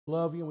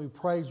love you and we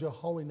praise your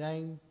holy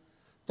name.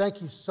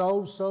 Thank you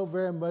so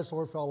very much,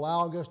 Lord, for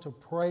allowing us to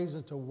praise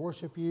and to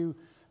worship you.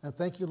 And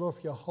thank you, Lord,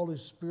 for your Holy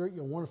Spirit,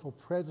 your wonderful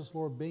presence,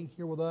 Lord, being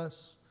here with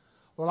us.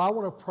 Lord, I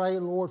want to pray,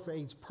 Lord, for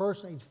each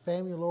person, each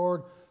family,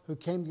 Lord, who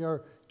gave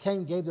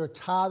their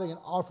tithing and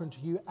offering to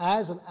you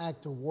as an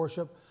act of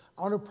worship.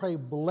 I want to pray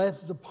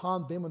blessings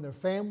upon them and their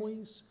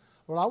families.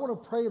 Lord, I want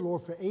to pray,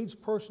 Lord, for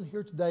each person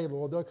here today,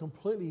 Lord, they'll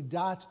completely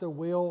die to their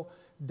will,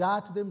 die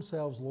to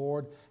themselves,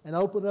 Lord, and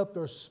open up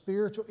their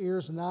spiritual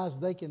ears and eyes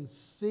they can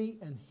see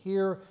and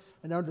hear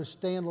and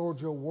understand,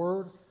 Lord, your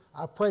word.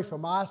 I pray for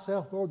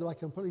myself, Lord, that I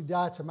completely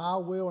die to my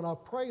will. And I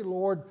pray,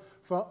 Lord,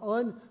 for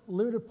an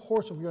unlimited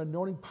portion of your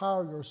anointing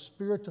power, your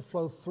spirit to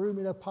flow through me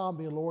and upon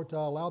me, Lord, to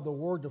allow the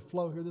word to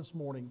flow here this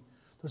morning.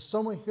 There's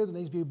someone here that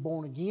needs to be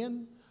born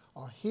again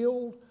or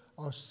healed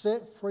or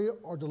set free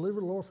or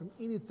delivered, Lord, from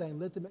anything.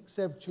 Let them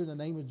accept you in the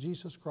name of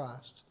Jesus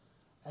Christ.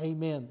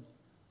 Amen.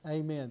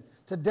 Amen.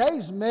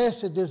 Today's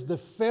message is the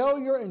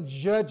failure and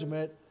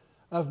judgment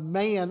of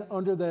man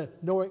under the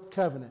Noahic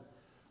covenant.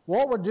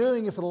 What we're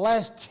doing is for the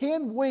last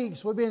 10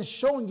 weeks, we've been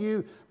showing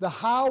you the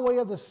highway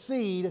of the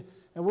seed,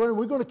 and we're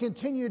going to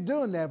continue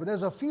doing that. But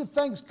there's a few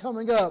things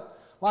coming up.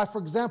 Like, for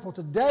example,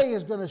 today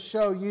is going to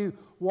show you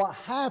what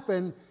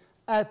happened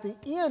at the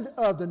end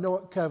of the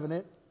Noahic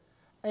covenant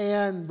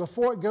and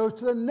before it goes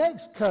to the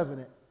next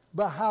covenant,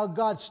 but how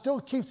God still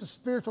keeps the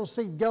spiritual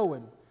seed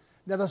going.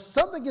 Now, there's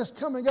something that's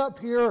coming up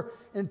here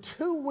in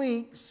 2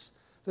 weeks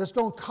that's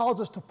going to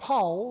cause us to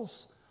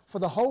pause for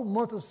the whole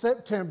month of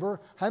September.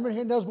 How many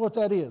here knows what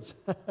that is?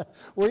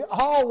 We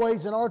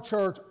always, in our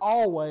church,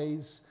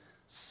 always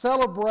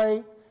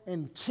celebrate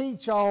and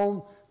teach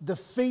on the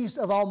feast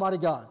of Almighty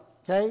God.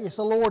 Okay? It's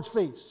the Lord's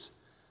feast.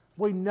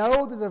 We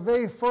know that the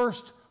very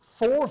first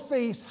 4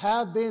 feasts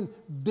have been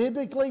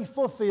biblically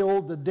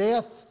fulfilled: the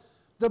death,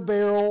 the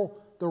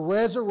burial, the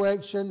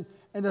resurrection,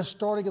 and the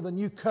starting of the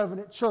new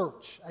covenant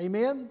church.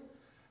 Amen?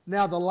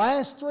 Now, the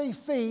last 3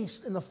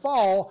 feasts in the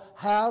fall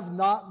have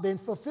not been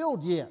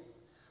fulfilled yet.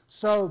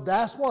 So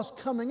that's what's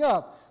coming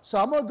up. So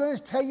I'm going to go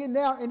and tell you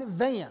now in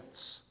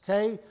advance,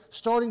 okay,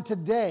 starting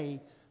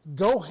today,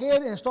 go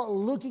ahead and start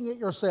looking at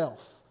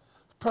yourself,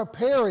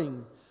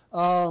 preparing,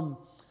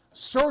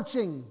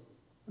 searching,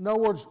 in other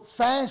words,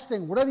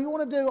 fasting, whatever you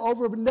want to do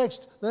over the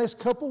next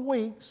couple of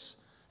weeks.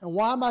 And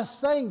why am I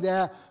saying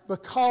that?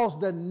 Because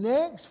the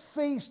next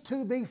feast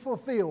to be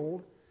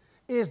fulfilled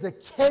is the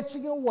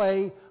catching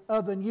away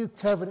of the new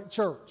covenant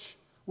church,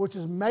 which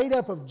is made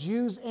up of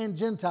Jews and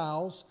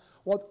Gentiles,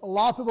 what a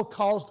lot of people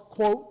call,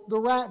 quote, the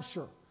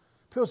rapture.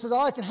 People say,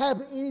 oh, it can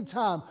happen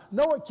anytime.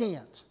 No, it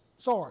can't.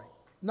 Sorry.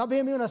 Not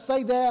being me when I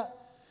say that.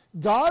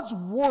 God's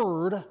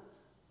word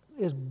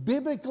is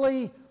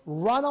biblically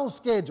right on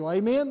schedule.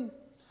 Amen?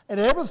 And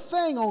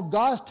everything on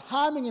God's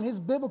timing and His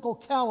biblical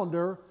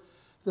calendar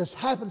that's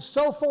happened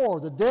so far,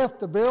 the death,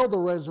 the burial, the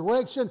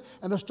resurrection,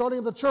 and the starting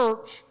of the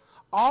church,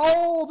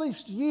 all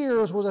these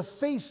years was a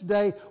feast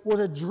day,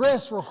 was a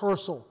dress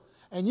rehearsal.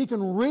 And you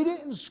can read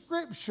it in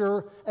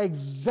Scripture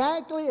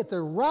exactly at the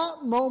right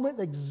moment,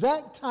 the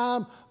exact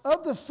time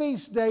of the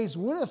feast days,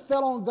 when it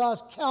fell on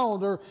God's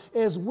calendar,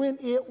 is when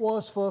it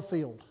was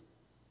fulfilled.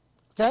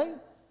 Okay?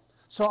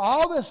 So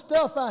all this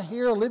stuff out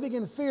here, living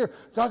in fear,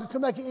 God can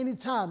come back at any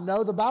time.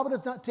 No, the Bible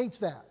does not teach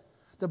that.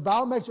 The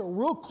Bible makes it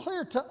real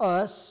clear to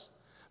us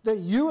that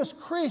you as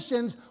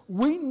Christians,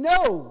 we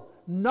know,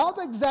 not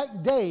the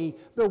exact day,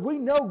 but we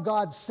know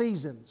God's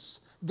seasons.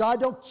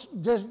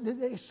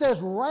 It says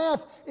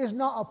wrath is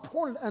not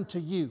appointed unto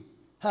you.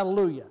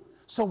 Hallelujah.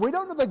 So we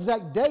don't know the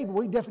exact day, but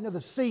we definitely know the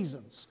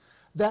seasons.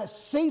 That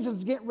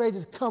season's getting ready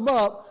to come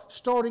up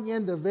starting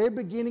in the very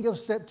beginning of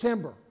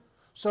September.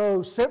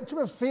 So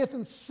September 5th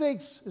and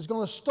 6th is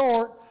going to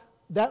start.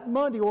 That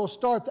Monday will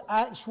start the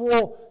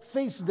actual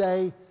feast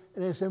day.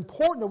 And it's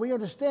important that we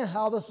understand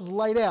how this is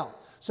laid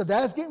out. So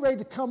that's getting ready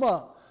to come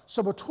up.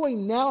 So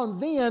between now and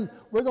then,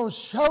 we're going to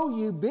show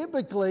you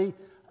biblically.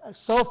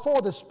 So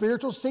far, the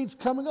spiritual seed's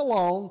coming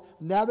along.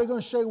 Now they're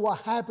going to show you what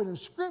happened in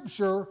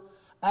Scripture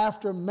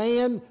after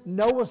man,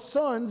 Noah's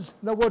sons,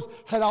 in other words,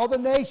 had all the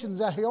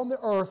nations out here on the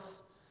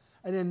earth.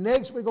 And then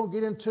next we're going to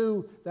get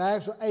into the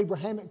actual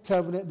Abrahamic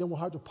covenant. Then we'll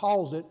have to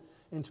pause it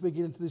until we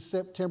get into the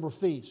September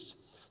feast.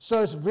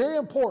 So it's very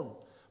important.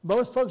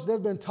 Most folks that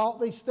have been taught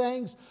these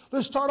things.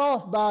 Let's start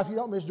off by, if you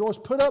don't, Ms. Joyce,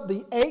 put up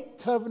the 8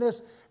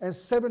 covenants and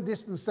 7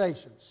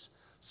 dispensations.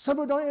 Some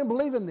people don't even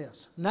believe in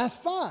this, and that's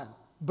fine,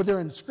 but they're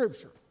in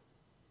Scripture.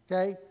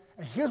 Okay?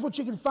 And here's what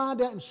you can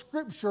find out in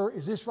Scripture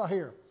is this right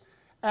here.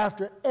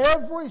 After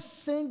every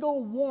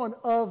single one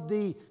of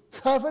the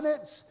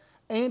covenants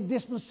and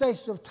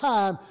dispensations of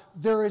time,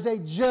 there is a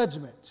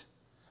judgment.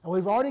 And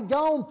we've already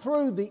gone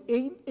through the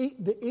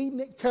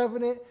Edenic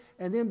covenant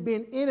and then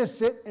being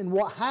innocent in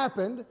what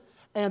happened,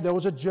 and there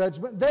was a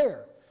judgment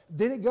there.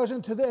 Then it goes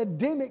into the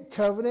Edenic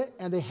covenant,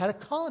 and they had a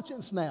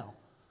conscience now.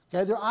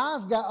 Okay? Their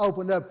eyes got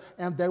opened up,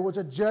 and there was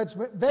a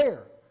judgment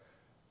there.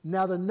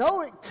 Now the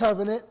Noahic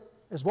covenant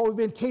is what we've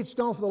been teaching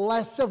on for the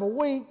last several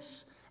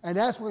weeks, and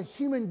that's where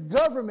human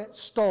government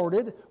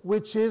started,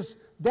 which is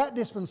that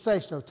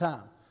dispensation of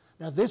time.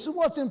 Now, this is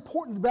what's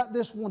important about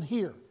this one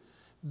here.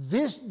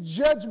 This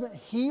judgment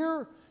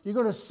here, you're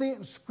going to see it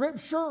in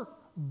Scripture,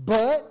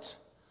 but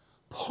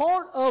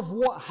part of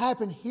what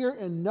happened here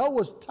in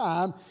Noah's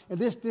time, in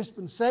this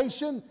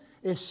dispensation,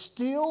 is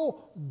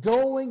still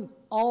going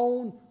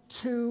on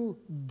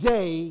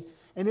today,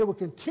 and it will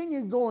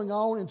continue going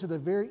on into the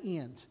very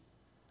end.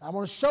 I'm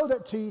going to show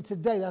that to you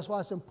today. That's why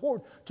it's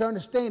important to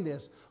understand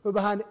this. But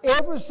behind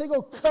every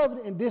single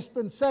covenant and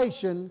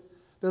dispensation,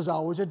 there's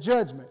always a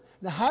judgment.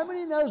 Now, how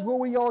many knows where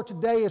we are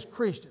today as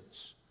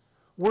Christians?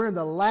 We're in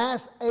the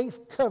last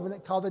 8th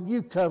covenant called the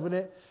New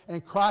Covenant,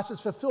 and Christ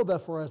has fulfilled that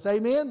for us.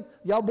 Amen?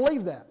 Y'all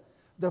believe that?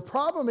 The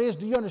problem is,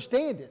 do you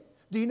understand it?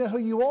 Do you know who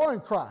you are in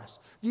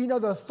Christ? Do you know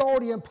the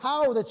authority and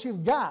power that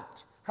you've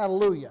got?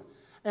 Hallelujah.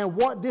 And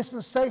what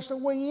dispensation are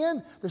we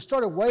in? That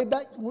started way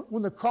back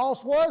when the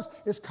cross was.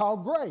 It's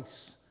called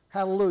grace.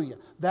 Hallelujah.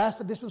 That's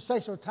the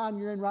dispensation of time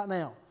you're in right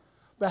now.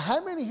 But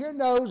how many here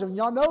knows, and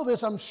y'all know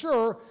this, I'm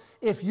sure,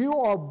 if you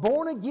are a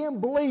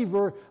born-again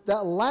believer,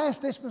 that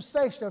last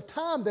dispensation of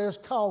time there is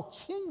called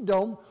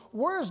kingdom.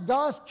 Where's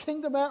God's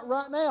kingdom at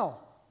right now?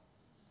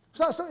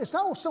 It's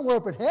not somewhere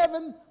up in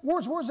heaven.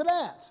 Where's it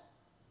at?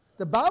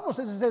 The Bible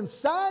says it's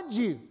inside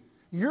you.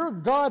 You're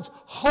God's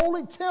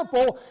holy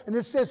temple, and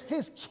it says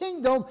His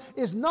kingdom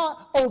is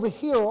not over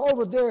here or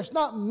over there. It's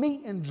not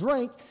meat and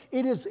drink.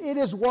 It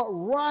is what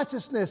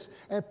righteousness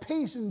and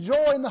peace and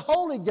joy in the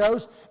Holy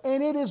Ghost,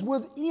 and it is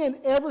within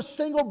every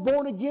single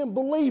born-again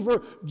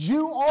believer,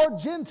 Jew or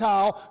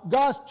Gentile.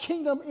 God's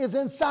kingdom is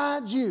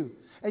inside you,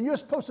 and you're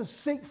supposed to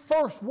seek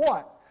first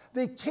what?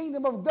 The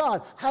kingdom of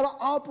God, how to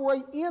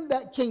operate in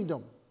that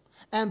kingdom.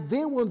 And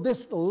then when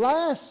this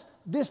last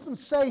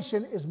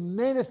dispensation is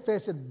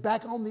manifested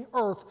back on the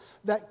earth,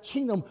 that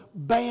kingdom,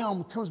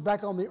 bam, comes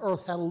back on the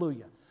earth.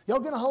 Hallelujah. Y'all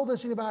going to hold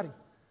this, anybody?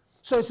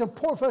 So it's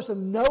important for us to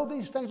know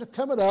these things are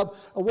coming up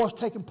and what's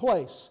taking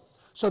place.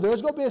 So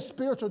there's going to be a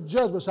spiritual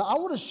judgment. So I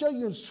want to show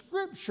you in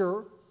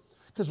Scripture,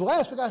 because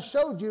last week I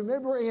showed you,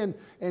 remember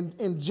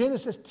in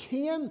Genesis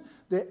 10,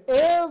 that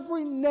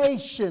every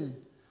nation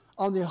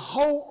on the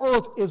whole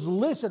earth is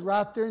listed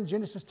right there in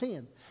Genesis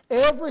 10.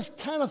 Every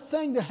kind of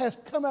thing that has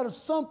come out of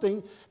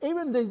something,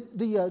 even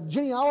the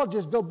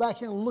genealogists go back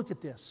here and look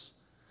at this,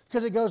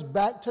 because it goes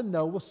back to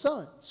Noah's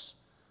sons.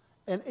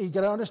 And you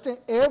got to understand,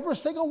 every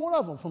single one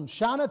of them, from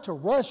China to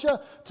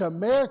Russia to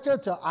America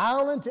to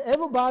Ireland to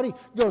everybody,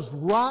 goes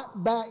right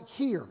back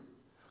here.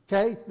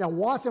 Okay? Now,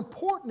 what's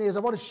important is,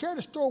 I've already shared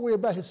a story with you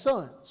about his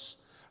sons.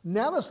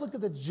 Now let's look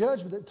at the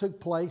judgment that took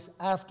place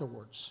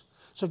afterwards.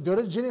 So go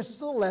to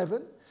Genesis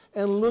 11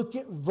 and look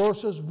at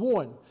verses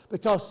 1.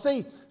 Because,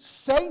 see,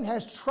 Satan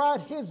has tried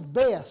his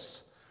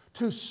best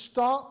to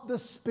stop the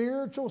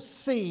spiritual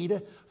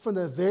seed from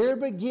the very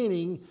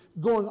beginning,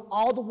 going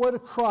all the way to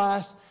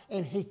Christ,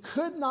 and he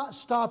could not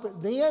stop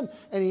it then,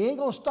 and he ain't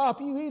going to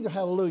stop you either.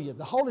 Hallelujah.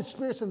 The Holy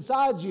Spirit's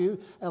inside you,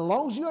 and as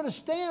long as you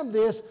understand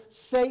this,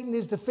 Satan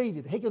is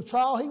defeated. He can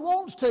try all he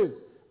wants to,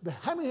 but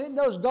how many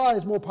knows God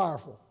is more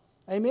powerful?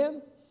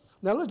 Amen?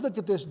 Now let's look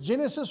at this.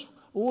 Genesis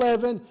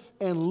 11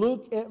 and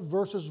look at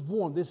verses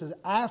 1. This is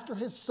after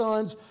his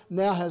sons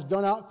now has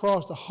gone out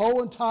across the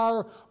whole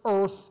entire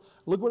earth.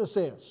 Look what it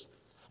says.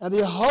 And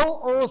the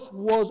whole earth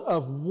was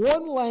of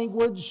one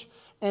language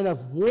and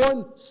of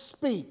one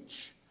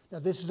speech. Now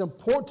this is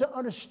important to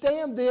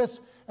understand this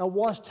and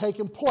what's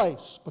taking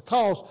place,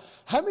 because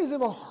how many of you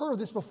have ever heard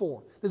this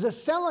before? Does it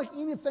sound like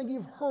anything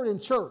you've heard in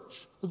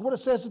church? Look what it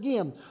says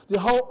again. The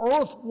whole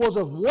earth was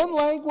of one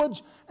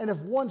language and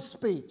of one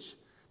speech.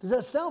 Does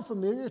that sound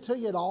familiar to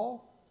you at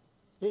all?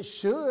 It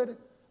should,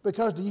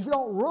 because if you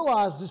don't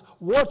realize this,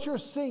 what you're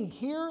seeing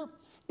here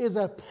is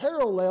a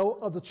parallel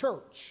of the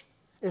church.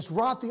 It's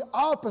right the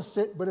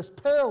opposite, but it's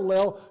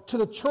parallel to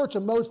the church,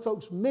 and most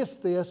folks miss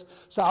this,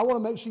 so I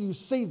want to make sure you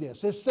see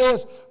this. It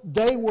says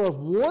they were of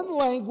one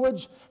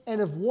language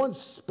and of one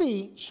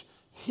speech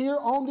here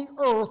on the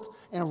earth,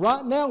 and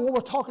right now what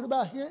we're talking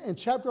about here in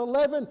chapter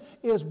 11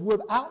 is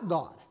without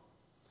God.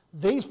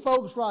 These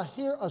folks right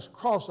here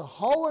across the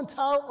whole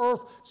entire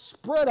earth,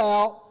 spread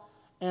out,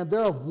 and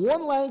they're of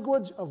one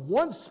language, of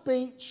one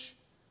speech,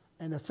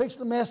 and they're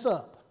fixing to mess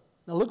up.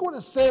 Now look what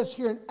it says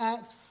here in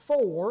Acts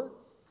 4,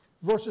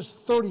 verses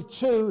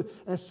 32,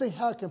 and see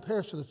how it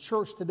compares to the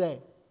church today.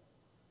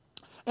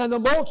 And the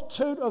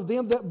multitude of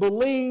them that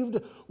believed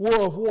were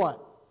of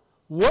what?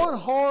 One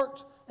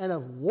heart and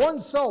of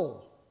one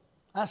soul.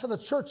 That's how the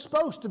church is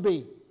supposed to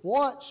be.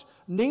 Watch.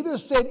 Neither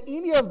said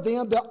any of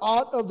them that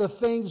aught of the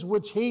things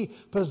which he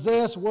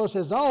possessed was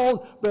his own,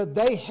 but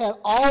they had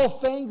all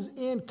things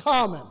in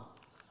common.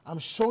 I'm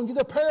showing you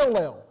the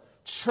parallel.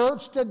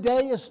 Church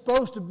today is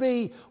supposed to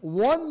be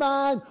one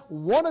mind,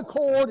 one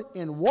accord,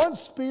 in one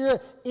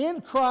spirit,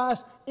 in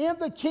Christ, in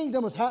the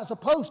kingdom is how it's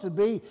supposed to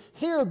be.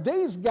 Here,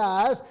 these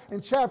guys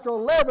in chapter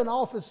 11,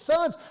 all of his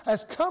sons,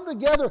 has come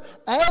together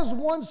as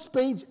one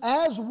speech,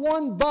 as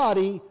one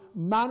body,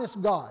 minus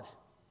God.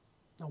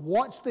 Now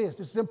watch this.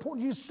 This is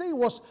important you see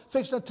what's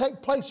fixing to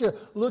take place here.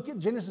 Look at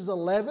Genesis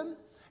 11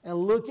 and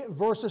look at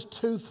verses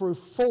 2 through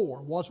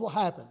 4. Watch what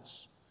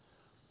happens.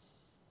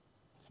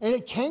 And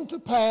it came to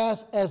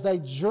pass, as they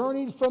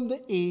journeyed from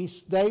the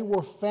east, they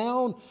were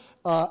found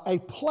a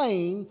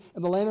plain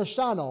in the land of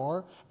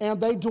Shinar, and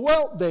they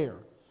dwelt there.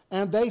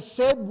 And they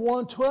said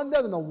one to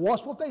another. Now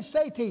watch what they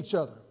say to each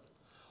other.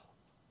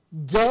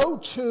 Go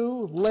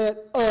to, let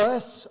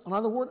us,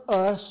 another word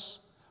us,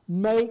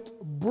 make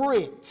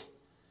brick.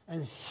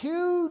 And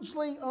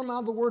hugely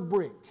another word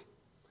brick.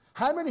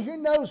 How many here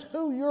knows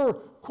who your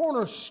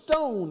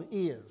cornerstone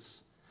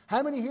is?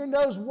 How many here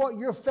knows what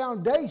your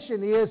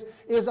foundation is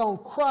on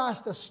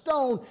Christ, the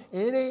stone,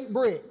 and it ain't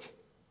brick?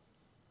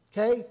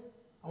 Okay?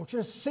 I want you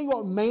to see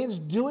what man's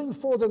doing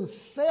for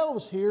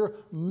themselves here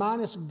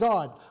minus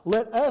God.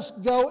 Let us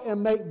go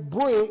and make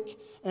brick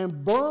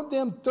and burn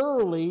them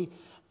thoroughly,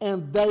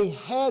 and they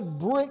had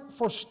brick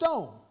for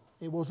stone.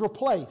 It was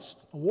replaced.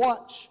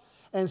 Watch.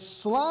 And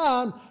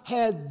slime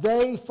had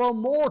they for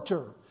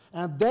mortar.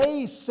 And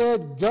they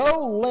said,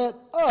 go, let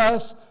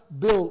us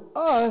build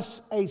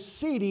us a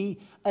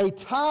city, a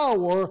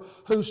tower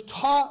whose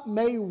top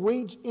may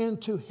reach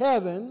into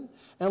heaven,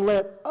 and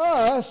let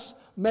us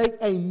make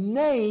a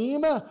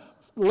name,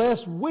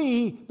 lest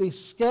we be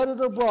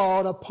scattered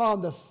abroad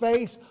upon the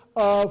face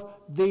of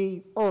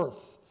the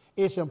earth.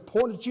 It's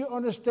important that you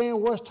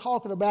understand what it's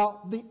talking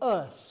about, the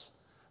us.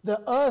 The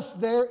us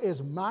there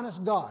is minus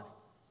God.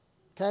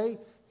 Okay?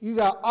 You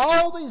got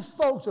all these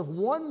folks of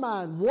one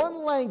mind,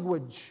 one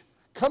language,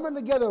 coming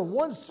together in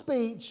one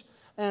speech,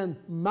 and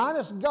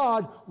minus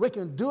God, we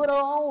can do it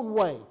our own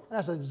way. And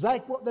that's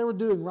exactly what they were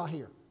doing right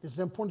here. It's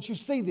important that you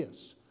see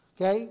this.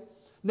 Okay?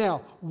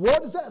 Now,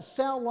 what does that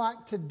sound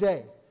like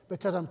today?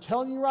 Because I'm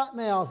telling you right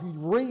now, if you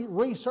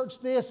research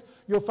this,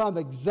 you'll find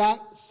the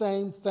exact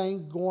same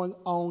thing going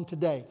on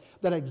today.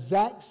 That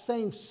exact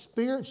same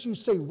spirits you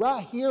see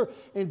right here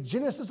in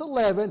Genesis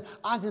 11,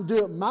 I can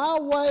do it my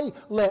way.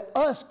 Let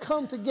us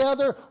come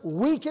together.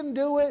 We can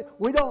do it.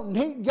 We don't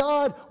need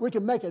God. We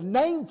can make a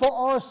name for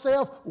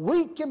ourselves.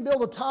 We can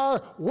build a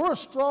tower. We're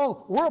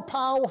strong. We're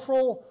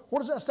powerful. What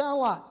does that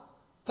sound like?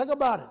 Think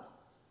about it.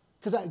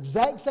 Because that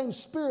exact same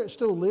spirit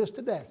still lives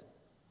today.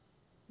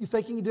 You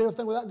think you can do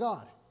everything without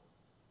God?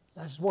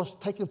 That's what's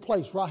taking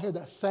place right here.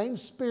 That same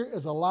spirit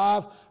is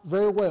alive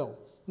very well.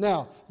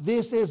 Now,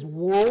 this is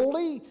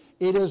worldly.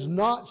 It is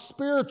not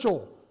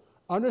spiritual.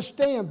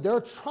 Understand,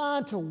 they're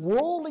trying to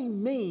worldly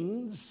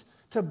means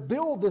to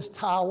build this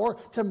tower,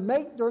 to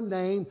make their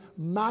name,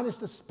 minus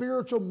the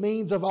spiritual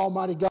means of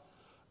Almighty God.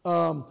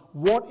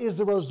 What is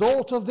the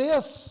result of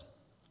this?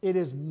 It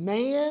is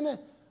man-made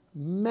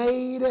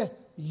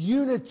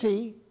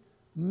unity,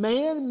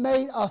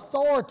 man-made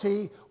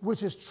authority,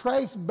 which is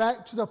traced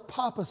back to the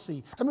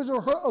papacy. How many have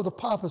ever heard of the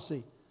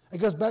papacy? It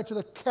goes back to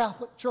the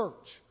Catholic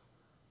Church.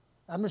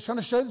 I'm just trying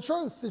to show you the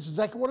truth. This is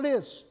exactly what it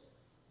is.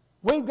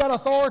 We've got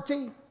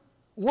authority.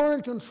 We're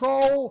in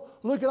control.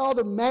 Look at all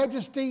the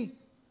majesty.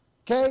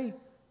 Okay?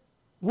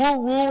 We're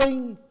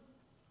ruling.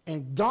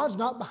 And God's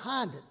not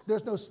behind it.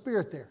 There's no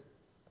spirit there.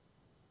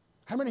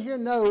 How many here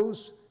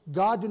knows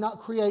God did not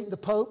create the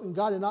Pope and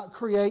God did not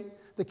create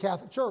the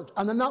Catholic Church?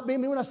 I'm not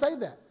being me when I say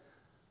that.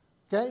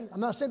 Okay? I'm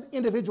not saying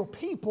individual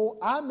people.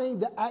 I mean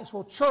the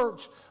actual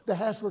church that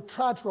has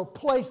tried to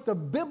replace the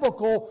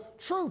biblical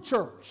true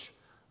church.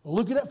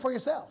 Look at it for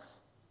yourself.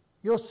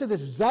 You'll see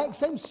this exact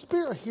same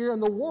spirit here in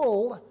the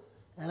world,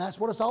 and that's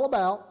what it's all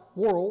about,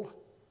 world,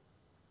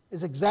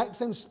 is the exact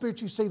same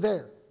spirit you see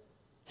there.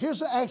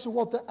 Here's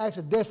what the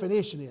actual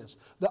definition is.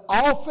 The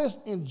office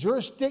and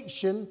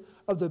jurisdiction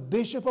of the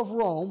Bishop of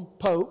Rome,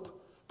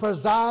 Pope,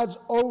 presides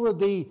over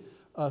the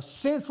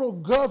central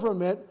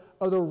government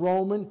of the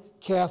Roman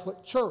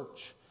Catholic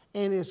Church,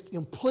 and is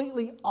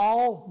completely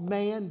all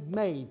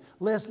man-made.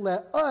 Let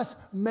us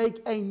make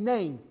a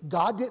name.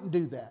 God didn't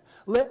do that.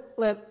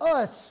 Let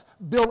us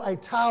build a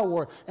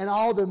tower and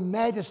all the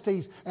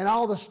majesties and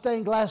all the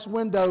stained glass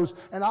windows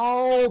and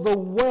all the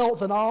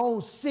wealth in our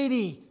own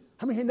city.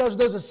 How many of you knows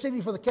there's a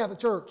city for the Catholic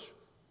Church?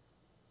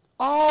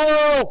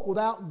 All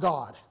without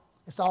God.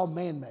 It's all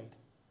man-made.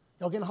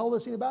 Y'all getting a hold of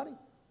this, anybody?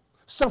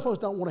 Some folks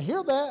don't want to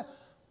hear that.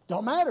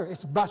 Don't matter.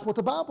 That's what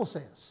the Bible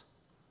says.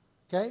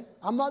 Okay?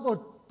 I'm not going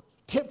to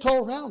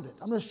tiptoe around it.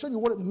 I'm going to show you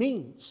what it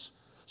means.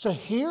 So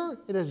here,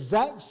 the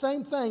exact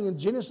same thing in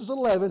Genesis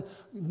 11.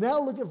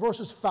 Now look at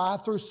verses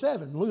 5 through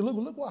 7.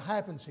 Look what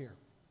happens here.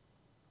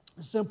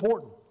 This is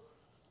important.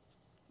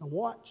 Now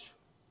watch.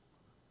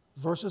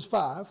 Verses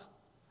 5.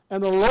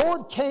 And the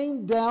Lord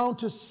came down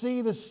to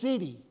see the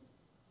city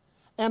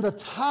and the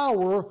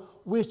tower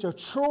which the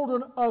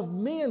children of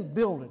men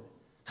builded.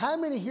 How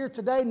many here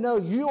today know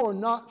you are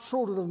not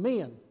children of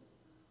men?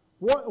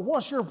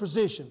 What's your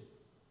position?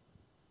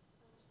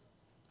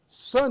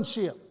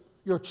 Sonship.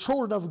 You're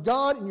children of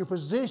God, and your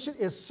position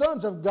is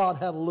sons of God.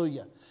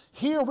 Hallelujah.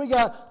 Here we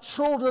got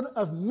children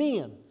of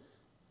men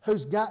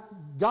who's got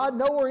God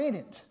nowhere in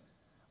it.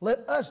 Let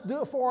us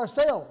do it for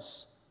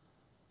ourselves.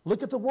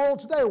 Look at the world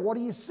today. What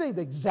do you see?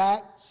 The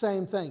exact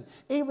same thing.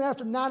 Even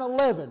after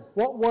 9/11,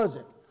 what was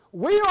it?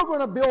 We are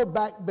going to build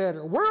back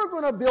better. We're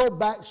going to build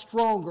back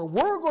stronger.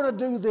 We're going to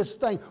do this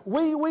thing.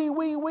 We.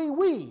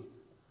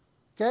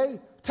 Okay?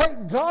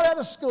 take God out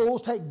of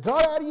schools, take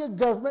God out of your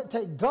government,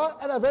 take God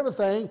out of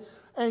everything,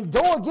 and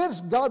go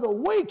against God, but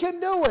we can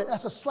do it.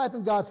 That's a slap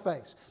in God's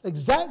face. The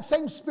exact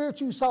same spirit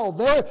you saw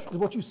there is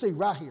what you see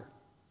right here.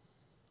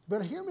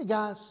 But hear me,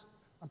 guys.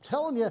 I'm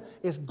telling you,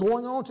 it's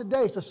going on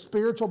today. It's a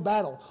spiritual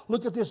battle.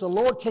 Look at this. The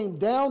Lord came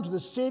down to the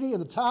city and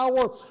the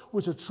tower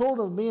which the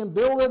children of men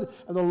builded,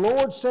 and the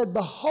Lord said,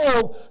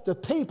 behold, the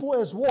people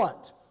is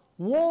what?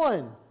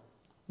 One.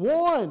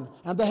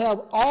 And they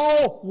have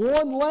all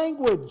one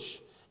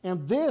language.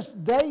 And this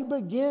they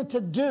begin to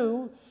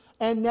do,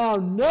 and now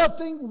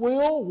nothing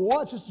will,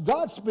 watch this,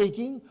 God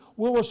speaking,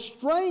 will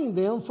restrain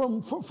them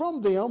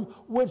from them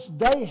which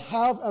they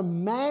have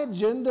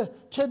imagined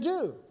to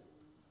do.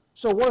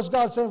 So what does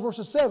God say in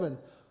verse 7?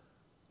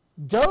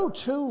 Go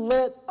to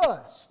let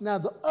us. Now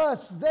the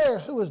us there,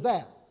 who is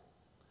that?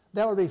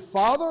 That would be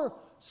Father,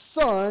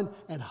 Son,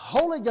 and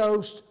Holy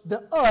Ghost.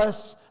 The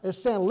us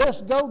is saying,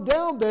 let's go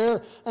down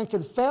there and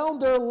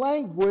confound their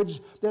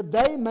language that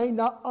they may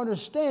not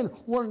understand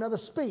one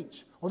another's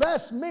speech. Well,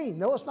 that's mean.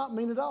 No, it's not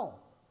mean at all.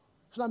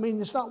 It's not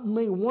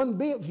mean one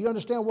bit if you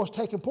understand what's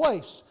taking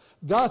place.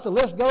 God said,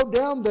 let's go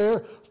down there,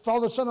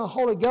 Father, Son, and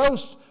Holy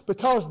Ghost,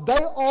 because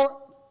they are,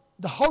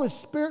 the Holy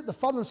Spirit, the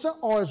Father and Son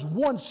are as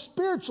one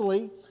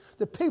spiritually.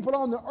 The people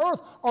on the earth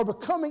are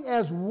becoming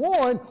as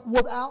one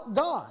without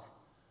God.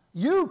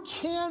 You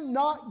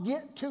cannot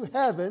get to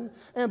heaven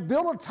and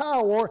build a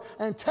tower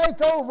and take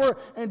over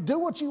and do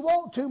what you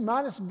want to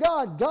minus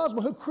God. God's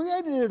the one who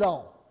created it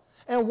all.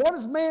 And what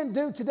does man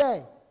do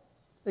today?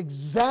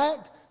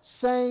 Exact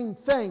same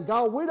thing.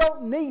 God, we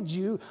don't need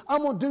you.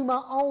 I'm going to do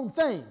my own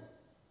thing.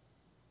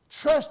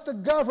 Trust the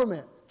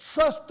government.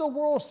 Trust the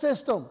world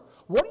system.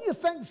 What do you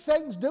think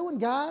Satan's doing,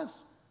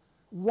 guys?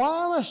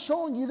 Why am I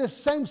showing you this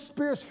same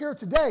spirit's here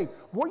today?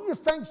 What do you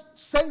think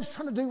Satan's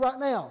trying to do right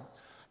now?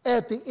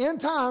 At the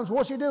end times,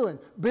 what's he doing?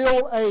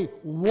 Build a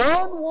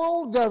one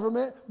world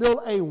government, build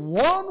a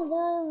one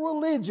world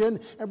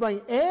religion, and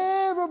bring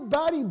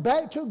everybody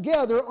back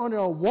together under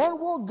a one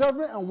world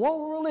government and one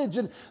world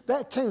religion.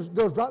 That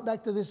goes right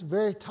back to this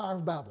very Tower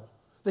of Babel.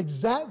 The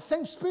exact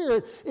same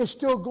spirit is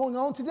still going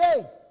on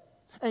today.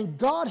 And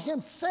God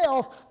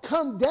himself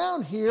come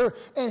down here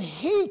and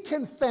he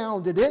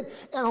confounded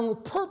it, and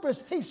on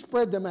purpose he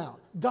spread them out.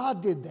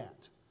 God did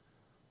that.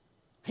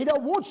 He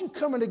don't want you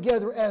coming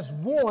together as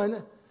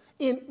one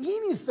in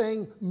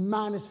anything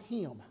minus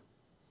him.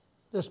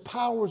 There's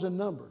powers in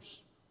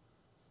numbers.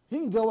 You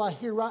can go out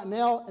here right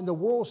now in the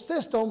world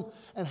system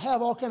and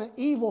have all kind of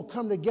evil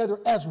come together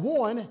as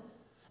one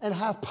and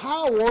have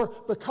power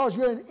because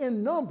you're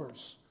in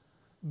numbers.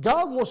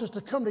 God wants us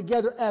to come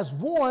together as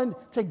one,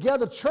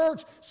 together,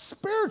 church,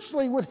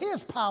 spiritually with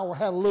his power.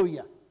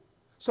 Hallelujah.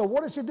 So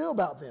what does he do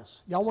about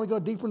this? Y'all want to go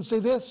deeper and see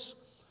this?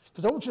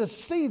 Because I want you to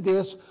see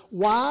this.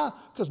 Why?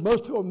 Because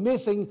most people are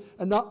missing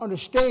and not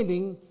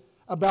understanding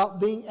about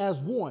being as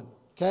one.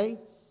 Okay?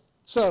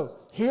 So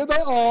here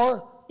they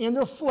are in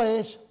their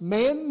flesh,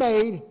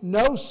 man-made,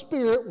 no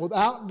spirit,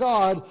 without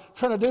God,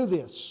 trying to do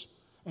this.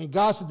 And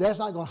God said that's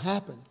not going to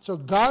happen. So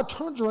God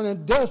turns around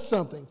and does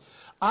something.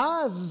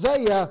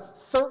 Isaiah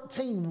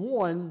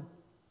 13:1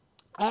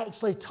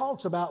 actually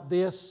talks about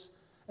this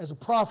as a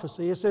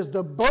prophecy. It says,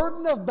 the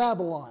burden of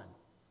Babylon,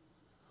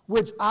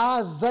 which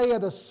Isaiah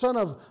the son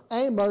of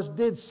Amos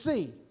did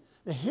see.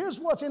 Now here's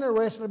what's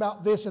interesting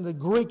about this in the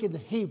Greek and the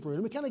Hebrew.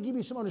 Let me kind of give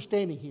you some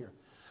understanding here.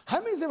 How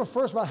many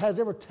has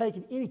ever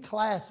taken any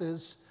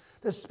classes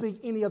that speak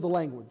any other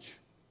language?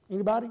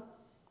 Anybody?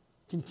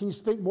 Can you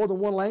speak more than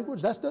one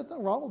language? That's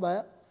nothing wrong with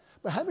that.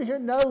 But how many here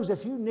knows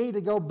if you need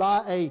to go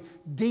buy a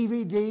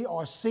DVD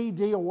or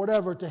CD or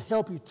whatever to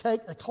help you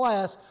take a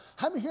class,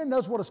 how many here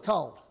knows what it's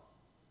called?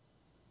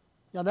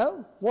 You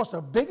know? What's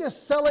the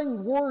biggest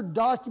selling Word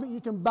document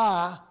you can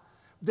buy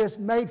that's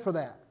made for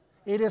that?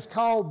 It is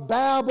called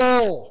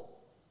Babel.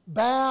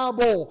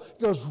 Babel.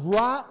 It goes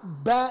right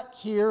back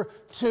here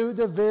to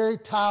the very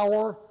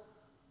tower,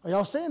 are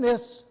y'all seeing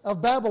this,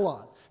 of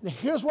Babylon. Now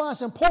here's why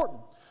it's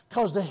important.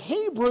 Because the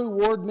Hebrew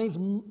word means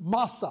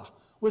masa,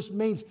 which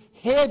means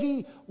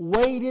heavy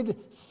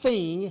weighted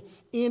thing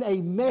in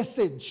a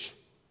message.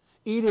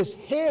 It is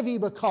heavy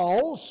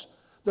because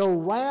the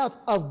wrath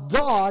of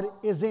God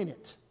is in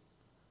it.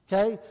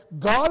 Okay?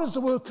 God is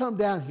the one who come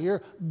down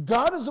here.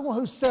 God is the one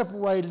who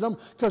separated them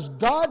because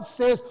God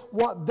says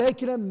what they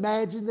can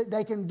imagine that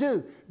they can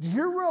do. Do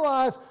you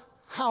realize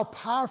how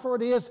powerful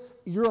it is,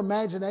 your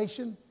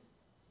imagination?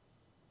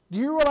 Do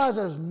you realize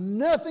there's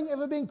nothing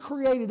ever been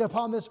created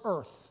upon this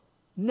earth?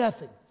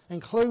 Nothing.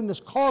 Including this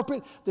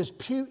carpet, this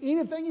pew,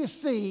 anything you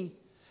see,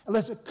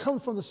 unless it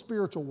comes from the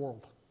spiritual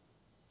world.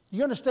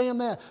 You understand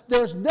that?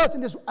 There's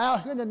nothing that's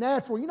out here in the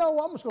natural. You know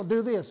what? I'm just going to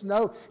do this.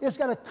 No, it's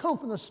got to come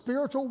from the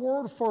spiritual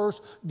world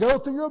first, go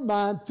through your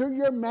mind, through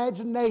your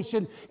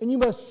imagination, and you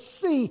must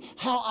see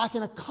how I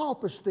can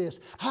accomplish this.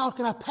 How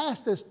can I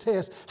pass this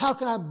test? How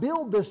can I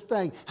build this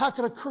thing? How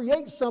can I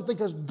create something?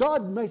 Because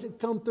God makes it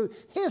come through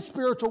his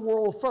spiritual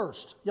world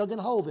first. Y'all can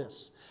hold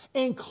this.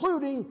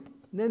 Including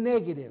the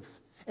negative.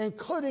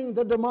 Including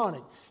the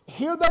demonic.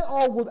 Here they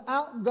are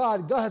without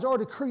God. God has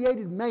already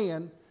created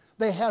man.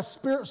 They have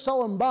spirit,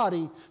 soul, and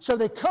body. So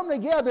they come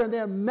together and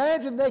they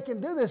imagine they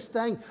can do this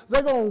thing.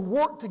 They're going to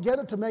work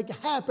together to make it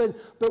happen.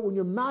 But when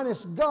you're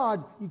minus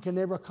God, you can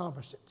never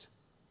accomplish it.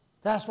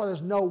 That's why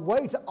there's no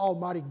way to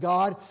Almighty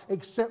God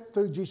except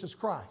through Jesus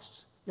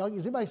Christ. Y'all,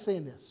 is anybody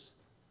seeing this?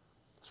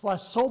 That's why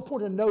it's so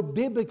important to know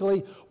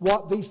biblically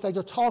what these things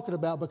are talking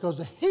about, because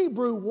the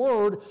Hebrew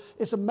word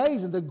is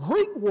amazing. The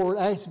Greek word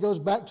actually goes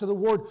back to the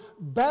word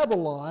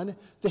Babylon.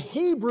 The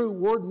Hebrew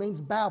word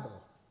means Babel.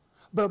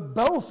 But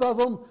both of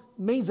them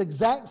means the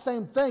exact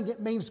same thing. It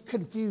means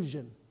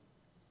confusion.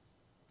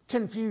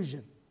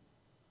 Confusion.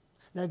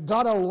 Now,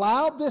 God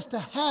allowed this to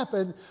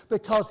happen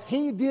because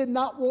He did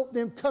not want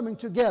them coming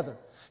together.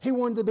 He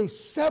wanted to be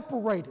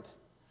separated.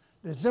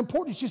 It's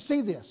important that you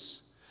see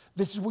this.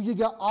 This is where you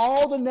got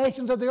all the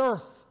nations of the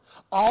earth,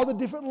 all the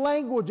different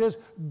languages.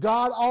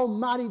 God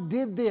Almighty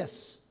did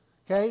this.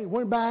 Okay? It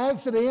wasn't by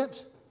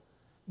accident.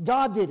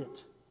 God did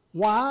it.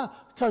 Why?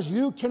 Because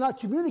you cannot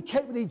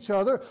communicate with each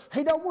other.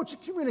 He don't want you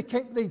to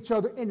communicate with each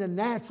other in the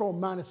natural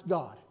minus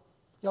God.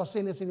 Y'all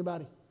seen this,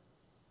 anybody?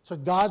 So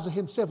God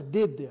Himself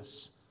did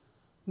this.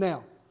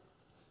 Now,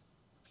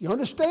 if you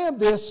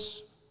understand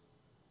this,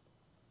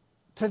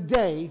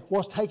 today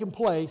what's taking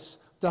place,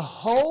 the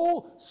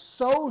whole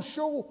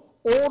social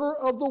order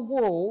of the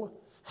world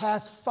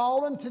has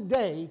fallen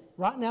today,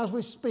 right now as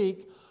we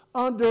speak,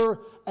 under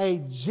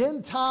a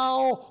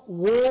Gentile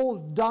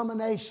world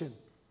domination.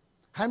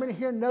 How many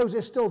here knows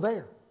it's still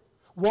there?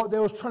 What they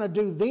was trying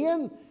to do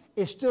then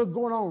is still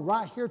going on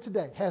right here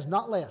today. Has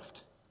not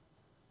left.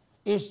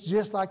 It's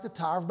just like the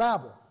Tower of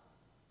Babel.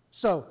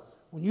 So,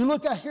 when you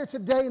look out here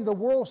today in the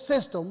world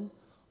system,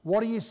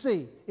 what do you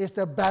see? It's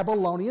the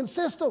Babylonian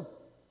system.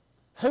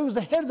 Who's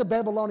the head of the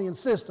Babylonian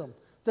system?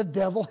 The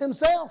devil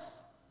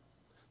himself.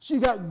 So you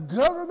got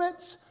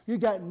governments, you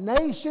got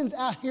nations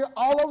out here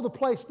all over the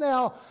place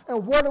now,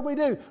 and what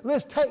do?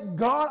 Let's take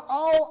God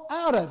all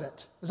out of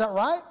it. Is that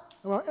right?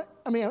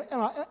 Am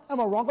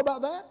I wrong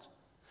about that?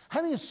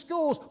 How many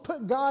schools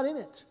put God in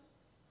it?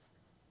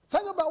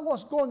 Think about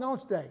what's going on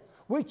today.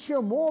 We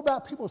care more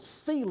about people's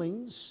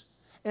feelings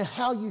and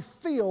how you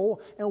feel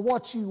and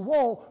what you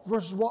want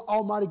versus what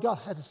Almighty God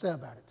has to say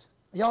about it.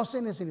 Are y'all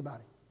seeing this,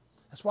 anybody?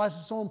 That's why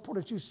it's so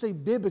important that you see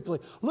biblically.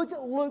 Look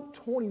at Luke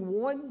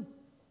 21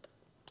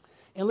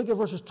 and look at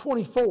verses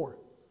 24,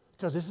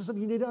 because this is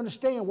something you need to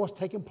understand what's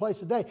taking place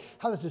today,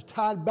 how this is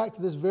tied back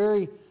to this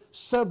very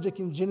subject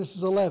in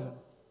Genesis 11.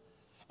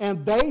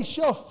 And they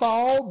shall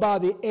fall by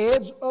the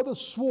edge of the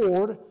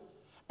sword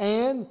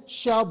and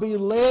shall be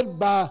led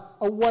by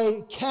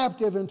away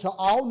captive into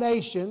all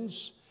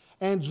nations,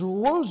 and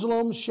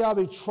Jerusalem shall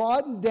be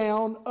trodden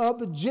down of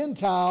the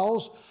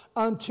Gentiles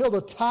until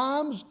the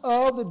times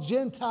of the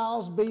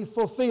Gentiles be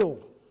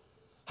fulfilled.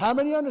 How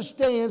many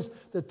understands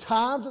the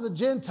times of the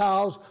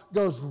Gentiles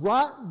goes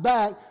right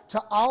back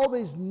to all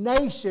these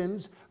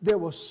nations that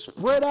were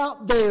spread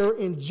out there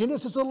in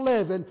Genesis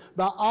 11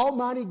 by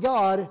Almighty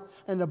God?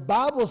 And the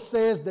Bible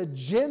says the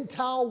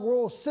Gentile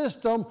world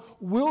system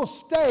will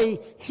stay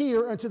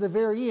here until the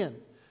very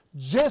end.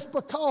 Just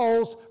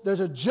because there's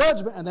a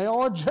judgment, and there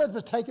are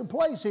judgments taking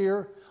place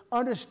here,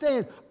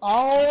 understand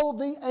all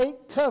the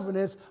 8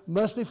 covenants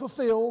must be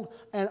fulfilled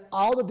and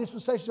all the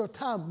dispensations of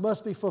time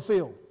must be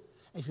fulfilled.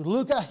 If you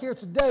look out here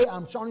today,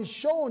 I'm only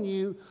showing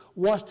you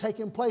what's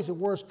taking place and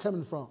where it's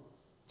coming from.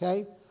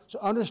 Okay? So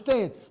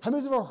understand, how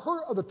many of you have ever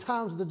heard of the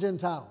times of the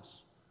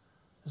Gentiles?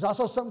 There's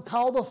also something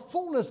called the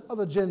fullness of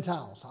the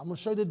Gentiles. I'm going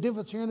to show you the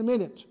difference here in a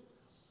minute.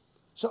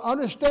 So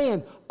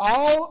understand,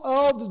 all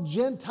of the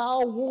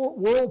Gentile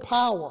world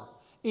power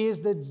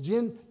is the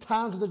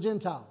times of the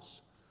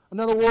Gentiles.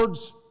 In other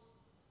words,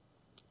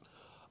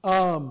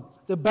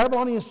 the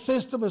Babylonian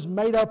system is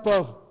made up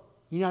of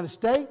the United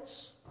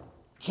States,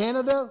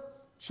 Canada,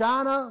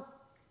 China,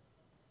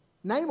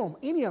 name them,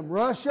 any of them,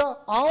 Russia,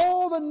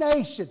 all the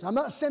nations. I'm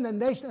not saying the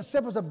nation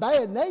itself is a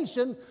bad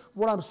nation.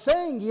 What I'm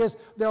saying is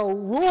they're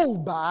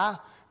ruled by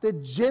the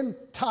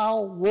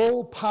Gentile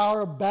world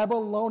power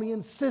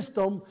Babylonian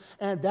system,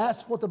 and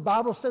that's what the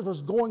Bible says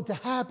was going to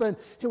happen.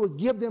 He would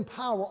give them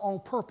power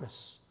on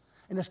purpose,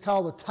 and it's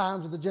called the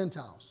times of the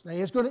Gentiles. Now,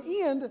 it's going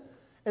to end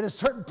at a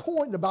certain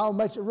point. The Bible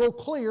makes it real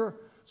clear,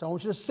 so I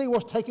want you to see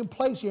what's taking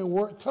place here and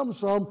where it comes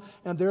from,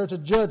 and there's a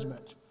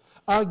judgment.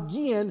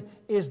 Again,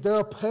 is there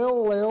a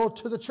parallel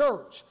to the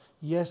church?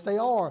 Yes, they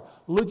are.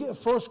 Look at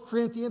 1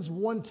 Corinthians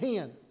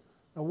 1:10.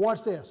 Now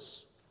watch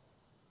this.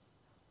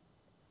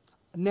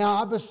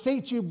 Now I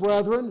beseech you,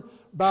 brethren,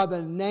 by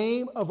the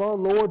name of our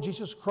Lord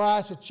Jesus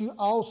Christ, that you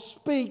all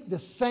speak the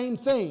same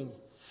thing,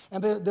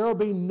 and that there will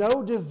be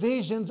no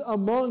divisions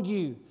among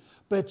you,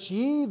 but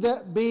ye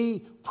that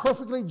be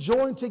perfectly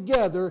joined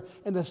together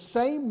in the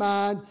same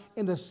mind,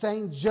 in the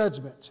same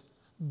judgment.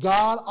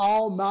 God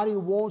Almighty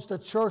wants the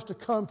church to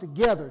come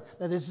together.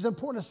 Now this is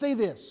important to see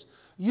this.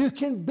 You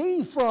can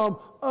be from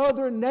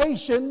other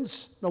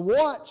nations, now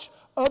watch,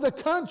 other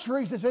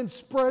countries that's been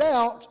spread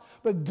out,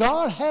 but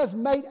God has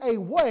made a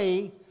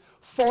way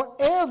for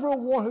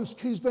everyone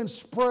who's been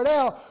spread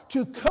out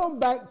to come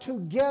back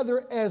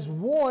together as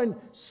one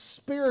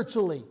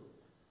spiritually.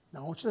 Now,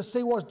 I want you to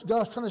see what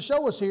God's trying to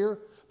show us here,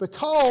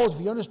 because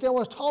if you understand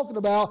what it's talking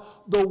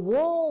about, the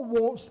world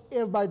wants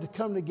everybody to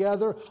come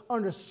together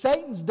under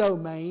Satan's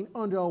domain,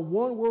 under a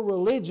one-world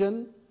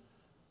religion,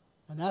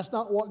 and that's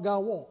not what God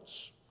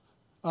wants.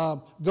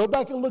 Go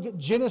back and look at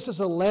Genesis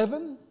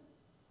 11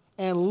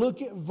 and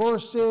look at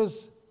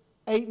verses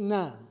 8 and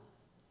 9.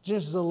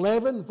 Genesis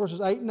 11,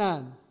 verses 8 and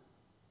 9.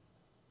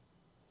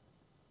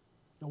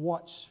 Now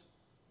watch.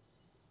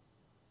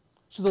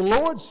 So the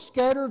Lord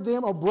scattered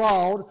them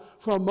abroad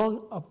from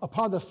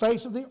upon the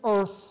face of the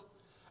earth,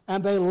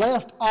 and they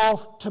left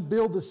off to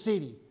build the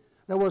city.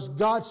 In other words,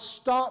 God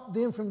stopped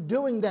them from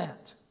doing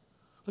that.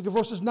 Look at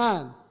verses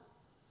 9.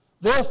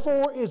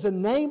 Therefore is the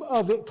name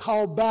of it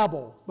called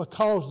Babel,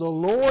 because the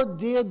Lord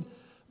did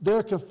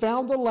there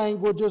confound the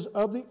languages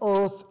of the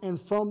earth, and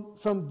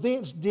from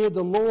thence did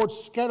the Lord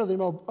scatter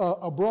them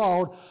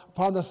abroad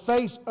upon the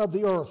face of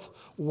the earth.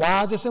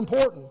 Why is this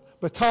important?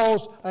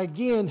 Because,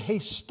 again,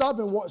 he's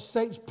stopping what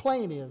Satan's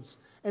plan is.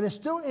 And it's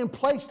still in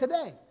place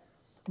today.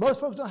 Most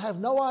folks don't have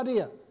no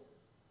idea.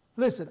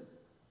 Listen,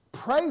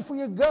 pray for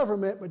your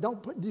government, but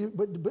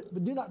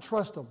do not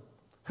trust them.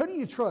 Who do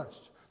you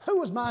trust?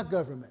 Who is my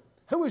government?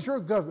 Who is your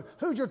government?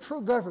 Who is your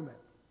true government?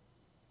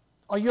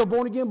 Are you a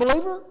born-again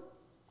believer?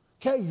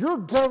 Okay, your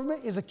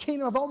government is a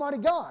kingdom of Almighty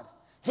God.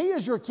 He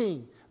is your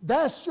king.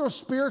 That's your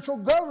spiritual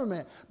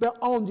government. But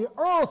on the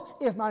earth,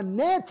 if my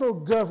natural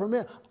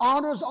government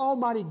honors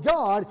Almighty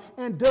God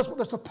and does what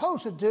they're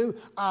supposed to do,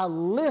 I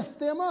lift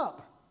them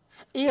up.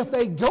 If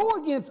they go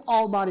against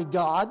Almighty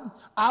God,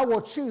 I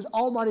will choose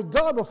Almighty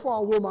God before I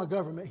will my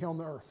government here on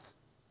the earth.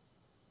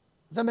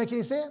 Does that make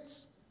any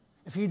sense?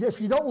 If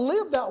you don't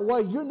live that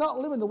way, you're not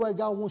living the way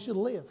God wants you to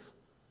live.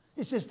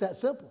 It's just that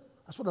simple.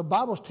 That's what the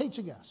Bible's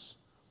teaching us.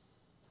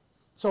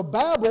 So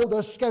Babel,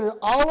 they're scattered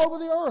all over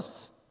the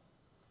earth.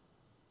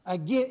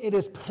 Again, it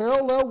is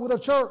parallel with a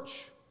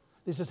church.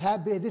 This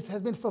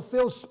has been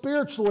fulfilled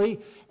spiritually,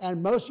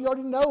 and most of you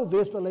already know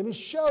this, but let me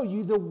show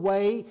you the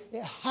way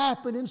it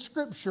happened in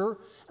Scripture,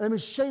 and let me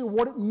show you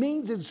what it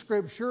means in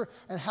Scripture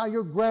and how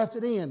you're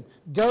grafted in.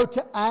 Go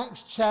to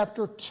Acts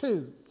chapter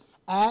 2.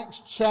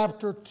 Acts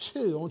chapter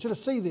 2. I want you to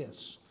see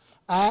this.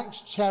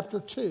 Acts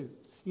chapter 2.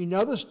 You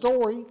know the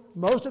story.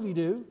 Most of you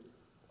do.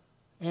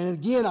 And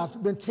again,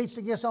 I've been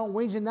teaching this on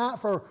Wednesday night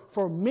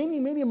for many,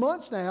 many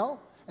months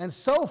now. And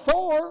so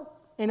far,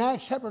 in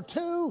Acts chapter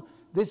 2,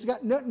 this has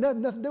got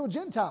nothing to do with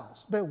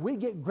Gentiles. But we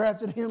get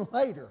grafted in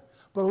later.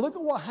 But look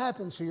at what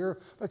happens here.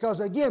 Because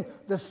again,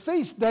 the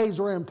feast days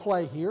are in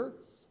play here.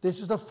 This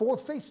is the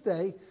fourth feast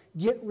day,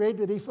 getting ready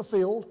to be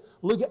fulfilled.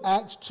 Look at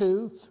Acts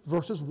 2,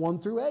 verses 1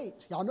 through 8.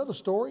 Y'all know the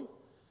story.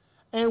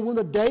 And when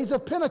the days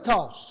of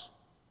Pentecost.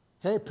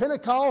 Okay,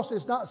 Pentecost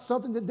is not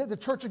something that the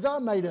Church of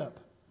God made up.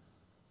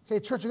 Okay,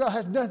 Church of God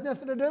has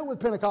nothing to do with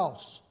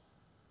Pentecost.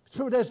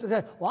 People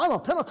say, well, I'm a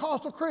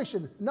Pentecostal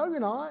Christian. No, you're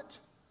not.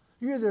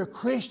 You're either a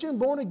Christian,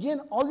 born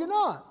again, or you're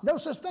not. No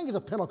such thing as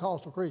a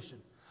Pentecostal Christian.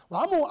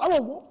 Well,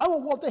 I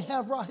want what they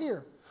have right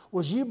here.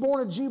 Was you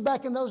born a Jew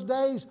back in those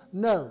days?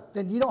 No.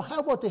 Then you don't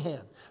have what they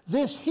had.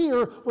 This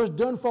here was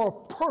done for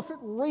a perfect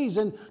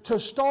reason to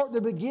start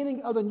the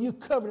beginning of the new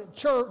covenant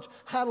church.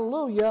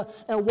 Hallelujah.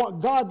 And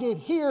what God did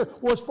here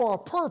was for a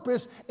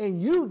purpose,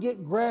 and you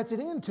get grafted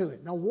into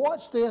it. Now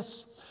watch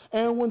this.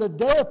 And when the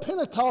day of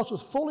Pentecost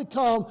was fully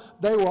come,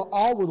 they were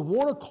all with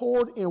one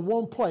accord in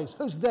one place.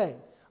 Who's they?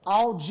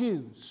 All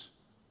Jews.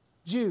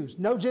 Jews.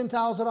 No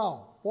Gentiles at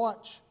all.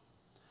 Watch.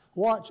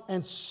 Watch.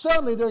 And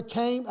suddenly there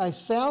came a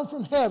sound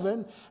from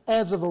heaven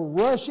as of a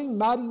rushing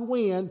mighty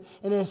wind,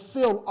 and it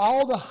filled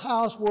all the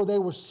house where they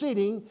were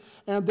sitting.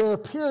 And there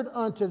appeared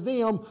unto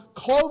them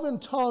cloven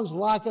tongues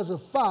like as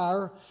of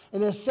fire,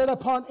 and it sat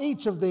upon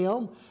each of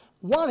them.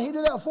 Why did he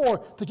do that for?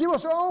 To give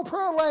us our own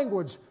prayer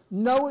language.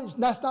 No,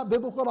 that's not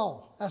biblical at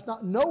all. That's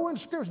not nowhere in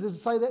Scripture. It doesn't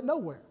say that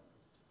nowhere.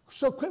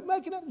 So quit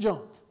making up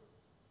junk.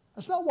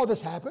 That's not why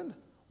this happened.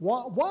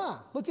 Why?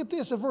 Look at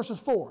this in verses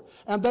 4.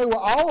 And they were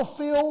all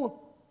filled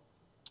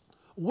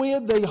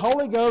with the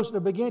Holy Ghost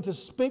and began to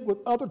speak with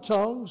other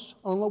tongues.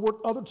 On the word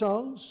other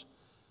tongues.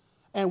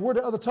 And where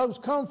do other tongues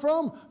come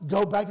from?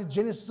 Go back to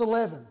Genesis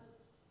 11.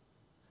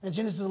 And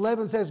Genesis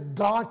 11 says,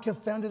 God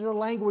confounded their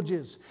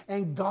languages,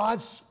 and God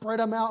spread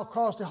them out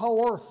across the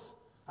whole earth.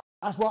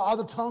 That's where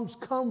other tongues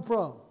come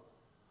from.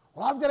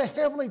 Well, I've got a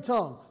heavenly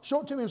tongue.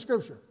 Show it to me in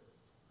Scripture.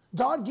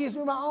 God gives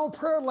me my own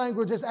prayer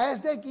language as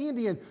Aztec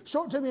Indian.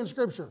 Show it to me in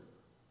Scripture.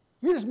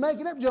 You're just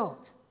making up junk.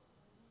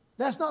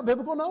 That's not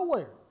biblical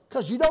nowhere.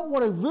 Because you don't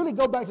want to really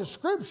go back to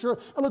Scripture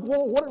and look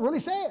what it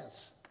really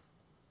says.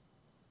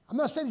 I'm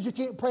not saying that you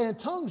can't pray in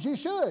tongues. You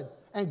should.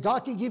 And God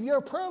can give you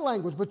a prayer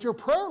language. But your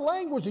prayer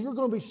language that you're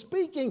going to be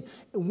speaking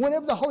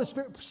whenever the Holy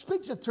Spirit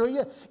speaks it through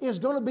you is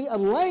going to be a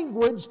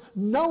language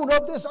known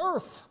of this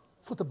earth.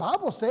 That's what the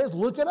Bible says.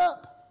 Look it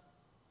up.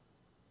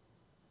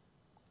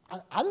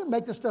 I didn't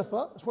make this stuff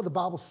up. That's what the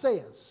Bible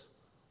says.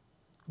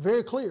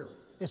 Very clear.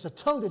 It's a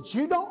tongue that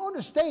you don't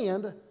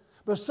understand,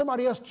 but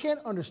somebody else can't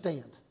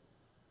understand.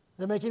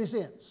 Doesn't make any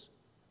sense.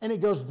 And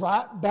it goes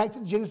right back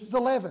to Genesis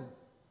 11.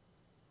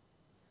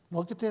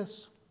 Look at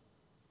this.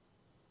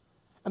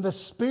 And the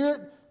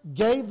Spirit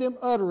gave them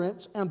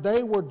utterance, and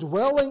they were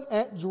dwelling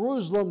at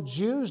Jerusalem,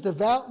 Jews,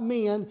 devout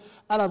men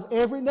out of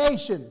every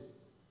nation.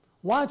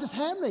 Why is this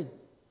happening?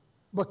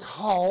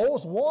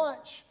 Because,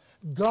 watch,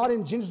 God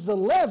in Genesis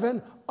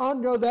 11,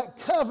 under that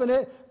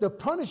covenant, the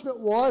punishment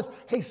was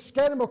He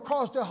scattered them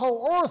across the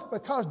whole earth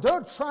because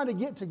they're trying to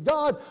get to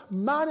God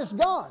minus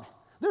God.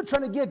 They're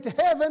trying to get to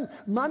heaven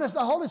minus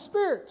the Holy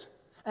Spirit.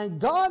 And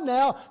God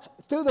now,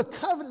 through the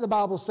covenant, the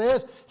Bible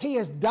says, He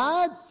has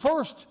died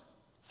first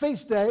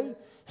feast day.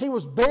 He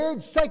was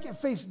buried second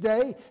feast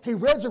day. He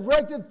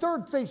resurrected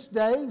third feast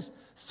days.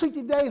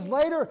 50 days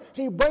later,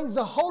 He brings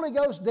the Holy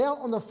Ghost down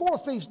on the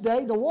fourth feast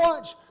day to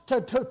watch,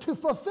 to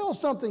fulfill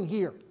something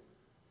here.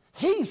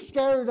 He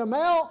scattered them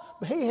out,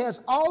 but He has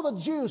all the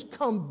Jews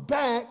come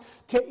back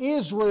to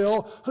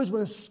Israel, who's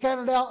been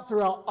scattered out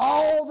throughout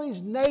all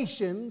these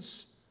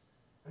nations.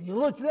 And you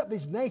look it up,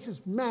 these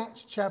nations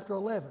match chapter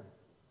 11.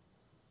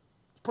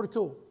 It's pretty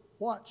cool.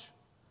 Watch.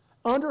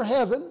 Under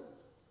heaven,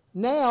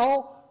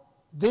 now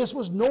this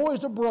was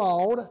noised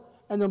abroad,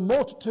 and the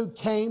multitude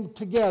came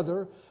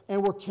together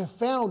and were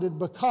confounded,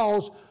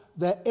 because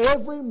that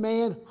every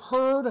man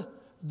heard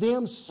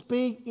them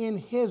speak in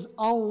his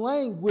own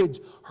language.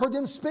 Heard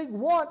them speak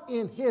what?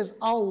 In his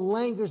own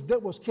language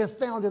that was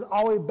confounded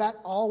all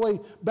the way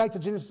back to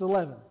Genesis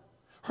 11.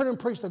 Heard them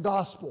preach the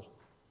gospel.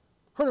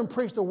 Heard them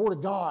preach the word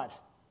of God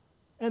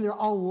in their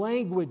own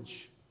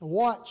language. And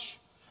watch.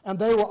 And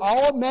they were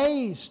all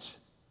amazed,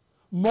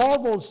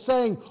 marveled,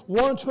 saying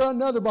one to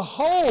another,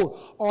 Behold,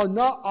 are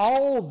not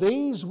all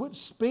these which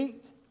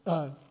speak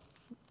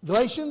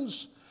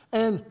Galatians?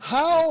 And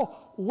how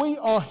we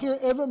are here,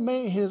 every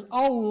man in his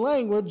own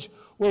language,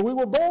 where we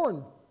were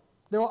born.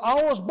 They were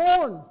always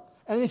born.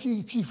 And if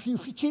you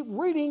keep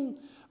reading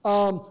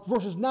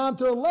verses 9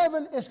 through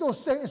 11, it's going to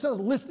say, instead of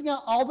listing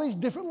out all these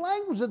different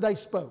languages that they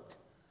spoke.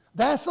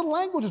 That's the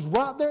languages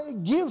right there.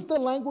 It gives the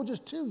languages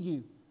to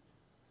you.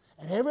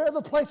 And every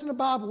other place in the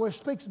Bible where it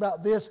speaks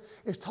about this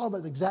is talking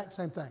about the exact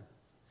same thing.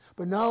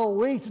 But no,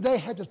 we today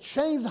had to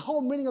change the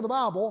whole meaning of the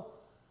Bible,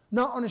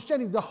 not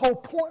understanding the whole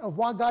point of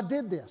why God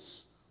did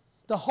this.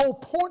 The whole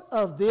point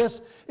of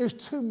this is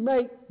to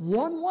make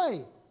one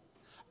way,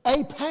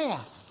 a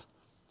path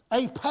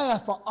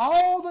for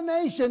all the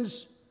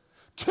nations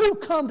to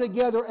come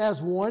together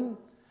as one,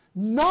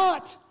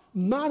 not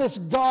minus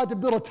God to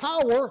build a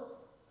tower,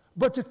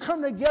 but to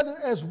come together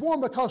as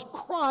one, because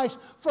Christ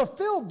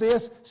fulfilled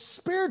this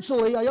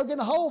spiritually. Are you getting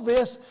a hold of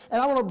this?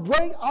 And I want to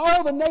bring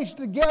all the nations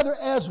together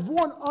as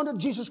one under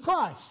Jesus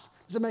Christ.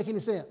 Does it make any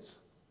sense?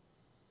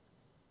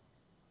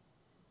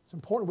 It's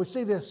important we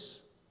see this.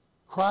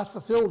 Christ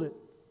fulfilled it.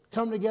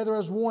 Come together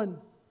as one.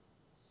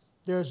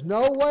 There's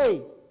no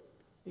way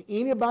that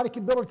anybody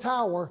can build a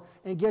tower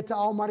and get to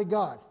Almighty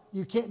God.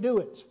 You can't do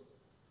it.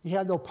 You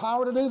have no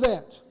power to do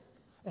that.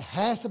 It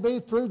has to be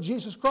through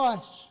Jesus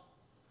Christ.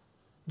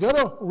 Go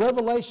to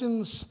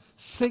Revelation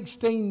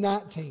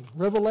 16:19.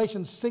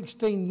 Revelation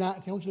 16:19.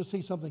 I want you to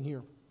see something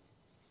here.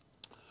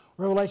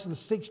 Revelation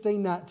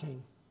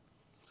 16:19.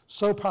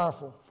 So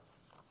powerful.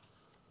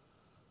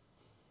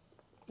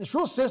 It's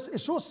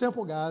real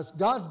simple, guys.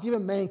 God's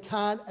given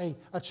mankind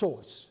a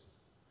choice.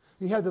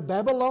 You have the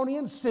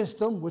Babylonian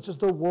system, which is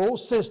the world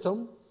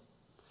system,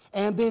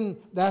 and then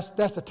that's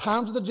the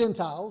times of the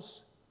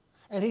Gentiles,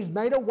 and He's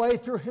made a way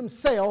through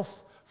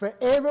Himself for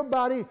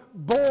everybody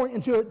born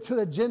into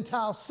the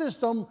Gentile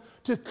system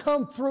to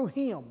come through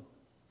Him.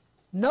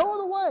 No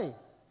other way.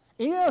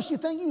 Anything else you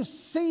think you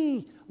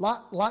see,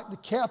 like the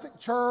Catholic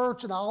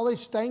Church and all these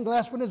stained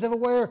glass windows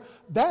everywhere,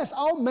 that's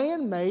all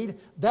man-made.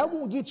 That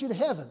won't get you to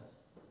heaven.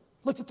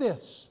 Look at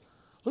this.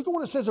 Look at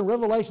what it says in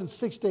Revelation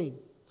 16.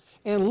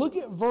 And look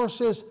at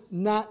verses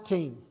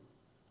 19.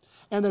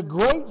 And the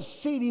great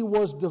city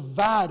was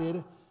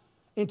divided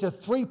into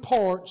 3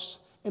 parts,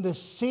 and the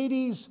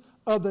cities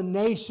of the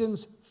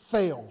nations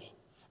fell.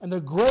 And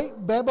the great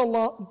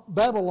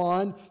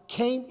Babylon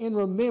came in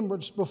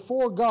remembrance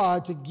before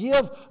God to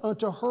give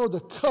unto her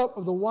the cup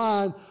of the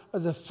wine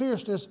of the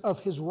fierceness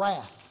of His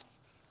wrath.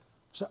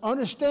 So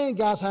understand,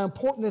 guys, how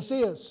important this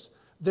is.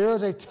 There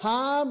is a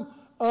time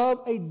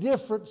of a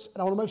difference,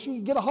 and I want to make sure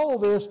you get a hold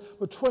of this,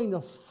 between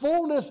the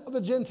fullness of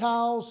the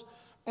Gentiles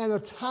and the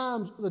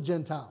times of the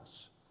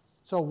Gentiles.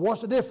 So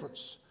what's the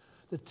difference?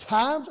 The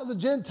times of the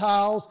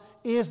Gentiles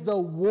is the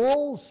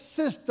world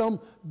system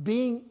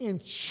being in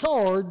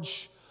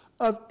charge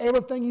of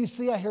everything you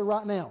see out here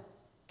right now.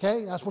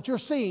 Okay, that's what you're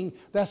seeing.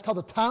 That's called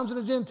the times of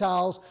the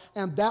Gentiles,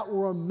 and that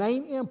will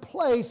remain in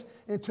place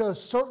until a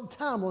certain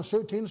time. I'll show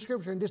it to you in the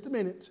Scripture in just a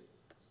minute.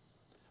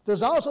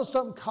 There's also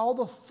something called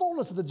the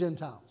fullness of the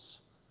Gentiles.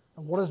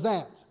 And what is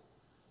that?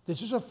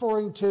 This is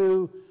referring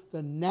to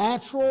the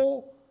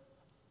natural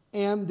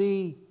and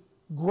the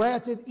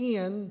grafted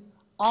in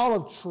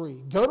olive tree.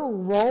 Go to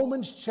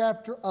Romans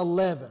chapter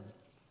 11.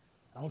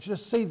 I want you to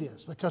see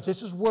this, because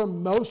this is where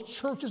most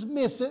churches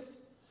miss it,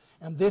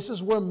 and this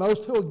is where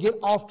most people get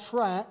off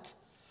track,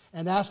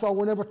 and that's why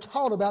we're never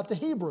taught about the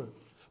Hebrew,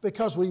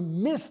 because we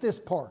miss this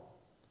part.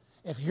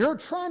 If you're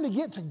trying to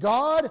get to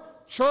God,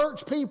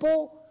 church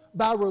people,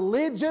 by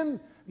religion,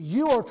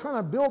 you are trying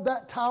to build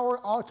that tower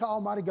to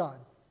Almighty God.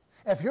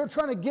 If you're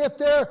trying to get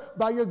there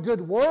by your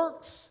good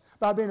works,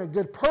 by being a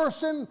good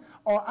person,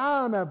 or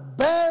I'm a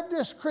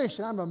Baptist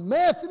Christian, I'm a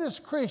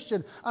Methodist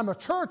Christian, I'm a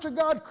Church of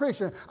God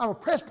Christian, I'm a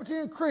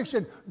Presbyterian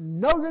Christian.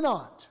 No, you're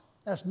not.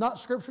 That's not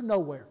Scripture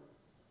nowhere.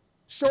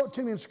 Show it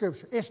to me in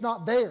Scripture. It's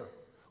not there.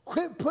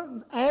 Quit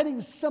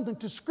adding something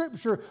to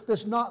Scripture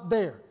that's not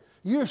there.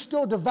 You're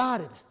still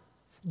divided.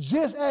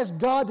 Just as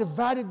God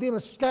divided them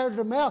and scattered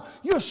them out,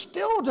 you're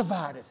still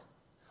divided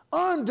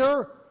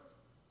under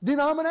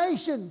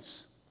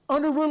denominations,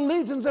 under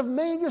religions of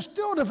men. You're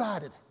still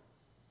divided.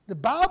 The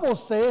Bible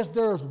says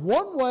there's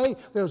one way,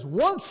 there's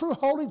one true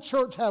holy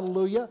church,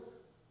 hallelujah.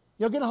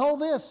 You're going to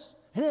hold this?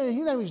 His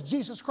name is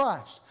Jesus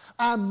Christ.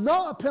 I'm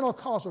not a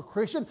Pentecostal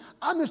Christian.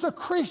 I'm just a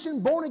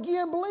Christian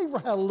born-again believer,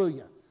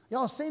 hallelujah.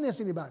 Y'all seen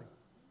this, anybody?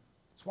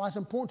 That's why it's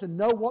important to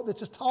know what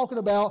this is talking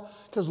about,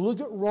 because look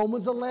at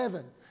Romans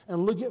 11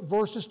 and look at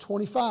verses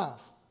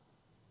 25.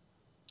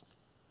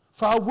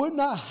 For I would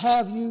not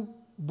have you,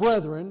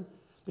 brethren,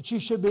 that you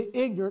should be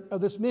ignorant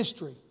of this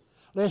mystery,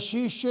 lest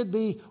ye should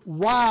be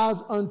wise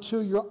unto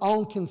your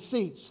own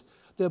conceits.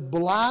 The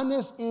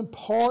blindness in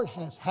part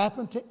has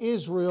happened to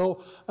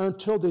Israel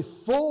until the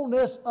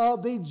fullness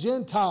of the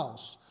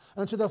Gentiles.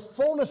 Until the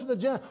fullness of the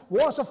Gentiles.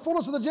 What's the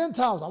fullness of the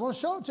Gentiles? I'm going to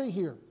show it to you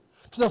here.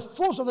 To the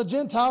fullness of the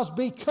Gentiles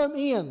be come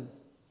in.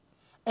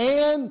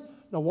 And,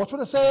 now watch what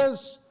it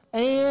says.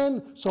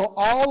 And so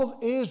all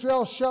of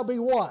Israel shall be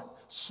what?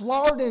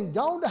 Slaughtered and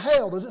gone to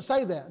hell. Does it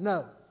say that?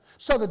 No.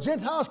 So the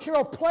Gentiles can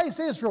replace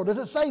Israel. Does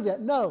it say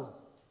that? No.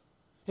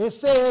 It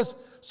says,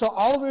 so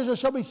all of Israel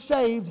shall be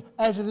saved,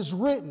 as it is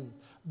written.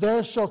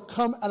 There shall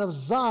come out of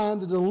Zion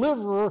the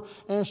deliverer,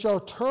 and shall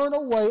turn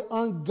away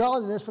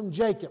ungodliness from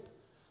Jacob.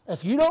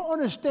 If you don't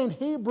understand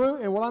Hebrew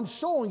and what I'm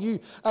showing you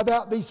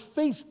about these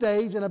feast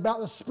days and about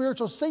the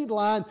spiritual seed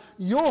line,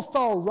 you'll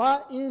fall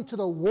right into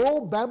the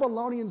world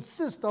Babylonian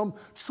system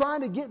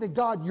trying to get to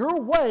God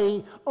your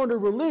way under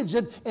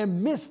religion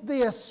and miss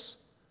this,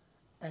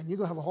 and you're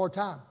going to have a hard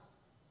time.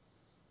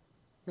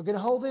 You're going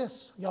to hold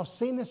this. Y'all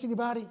seen this,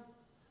 anybody?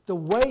 The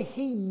way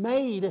He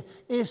made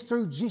is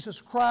through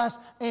Jesus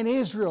Christ and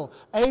Israel.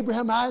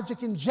 Abraham,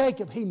 Isaac, and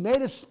Jacob. He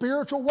made a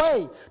spiritual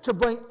way to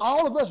bring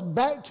all of us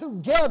back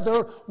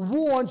together,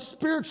 one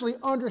spiritually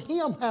under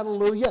Him.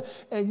 Hallelujah.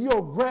 And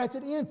you're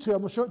grafted into it.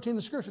 I'm going to show it to you in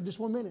the Scripture in just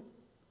 1 minute.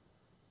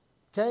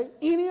 Okay?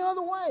 Any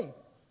other way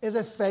is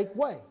a fake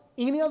way.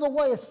 Any other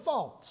way is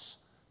false.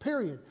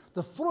 Period.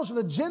 The fullness of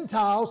the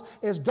Gentiles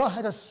is God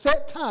had a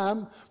set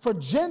time for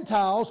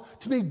Gentiles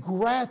to be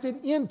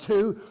grafted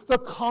into the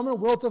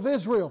commonwealth of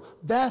Israel.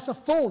 That's a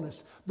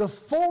fullness. The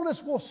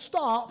fullness will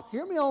stop,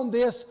 hear me on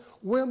this,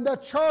 when the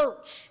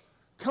church,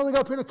 coming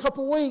up in a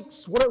couple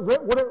weeks, what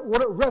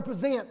it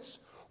represents,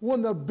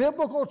 when the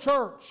biblical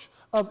church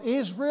of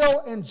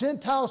Israel and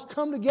Gentiles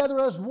come together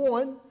as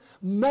one,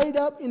 made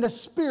up in the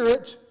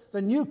Spirit,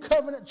 the new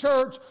covenant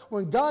church,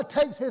 when God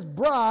takes His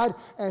bride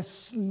and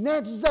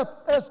snatches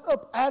us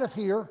up out of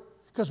here,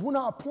 because we're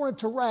not appointed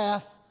to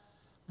wrath,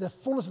 the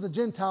fullness of the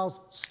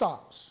Gentiles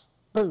stops.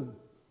 Boom.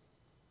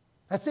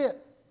 That's it.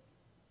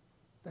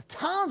 The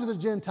times of the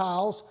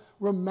Gentiles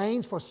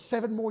remains for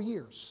 7 more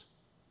years,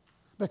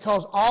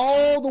 because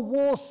all the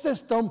world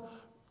system,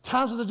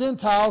 times of the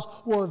Gentiles,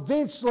 will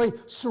eventually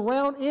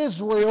surround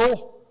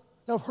Israel.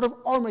 Now, you've heard of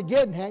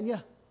Armageddon, haven't you?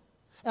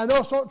 And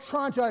they'll start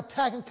trying to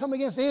attack and come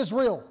against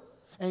Israel.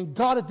 And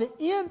God, at the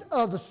end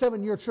of the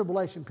 7-year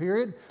tribulation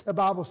period, the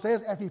Bible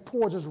says, after He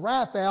pours His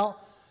wrath out,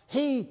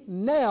 He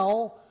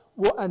now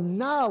will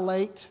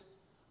annihilate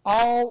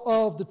all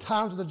of the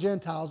times of the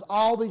Gentiles,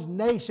 all these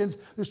nations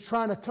that's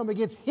trying to come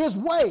against His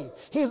way,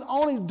 His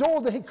only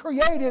door that He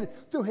created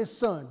through His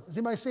Son. Is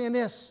anybody seeing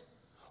this?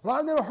 Well,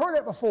 I've never heard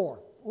it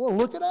before. Well,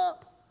 look it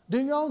up. Do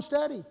your own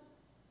study.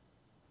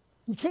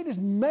 You can't just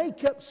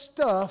make up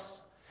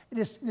stuff.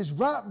 It's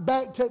right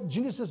back to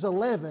Genesis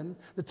 11,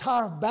 the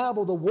Tower of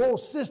Babel, the world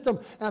system,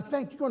 and I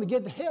think you're going to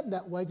get to heaven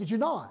that way, because you're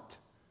not.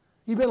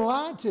 You've been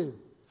lied to.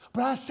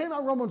 But I say my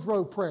Romans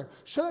Road prayer.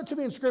 Show that to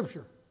me in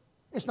Scripture.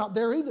 It's not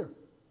there either.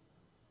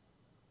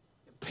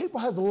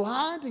 People has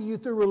lied to you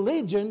through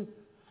religion,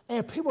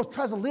 and people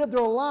try to live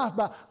their life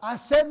by, I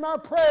said my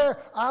prayer,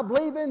 I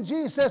believe in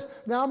Jesus,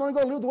 now I'm going to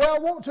go live the way I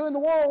want to in the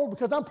world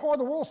because I'm part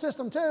of the world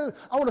system too.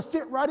 I want to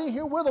fit right in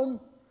here with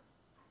them.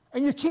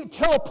 And you can't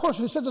tell a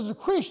person who says as a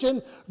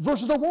Christian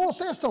versus the world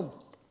system.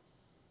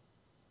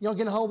 Y'all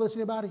getting a hold of this,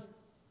 anybody?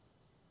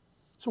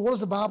 So what does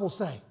the Bible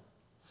say?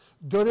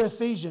 Go to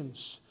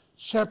Ephesians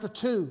chapter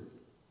 2.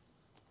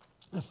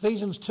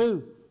 Ephesians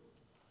 2.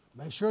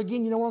 Make sure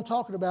again you know what I'm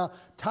talking about.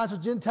 Times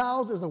of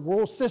Gentiles is the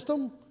world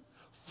system.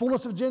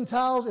 Fullness of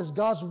Gentiles is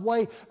God's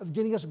way of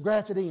getting us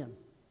grafted in.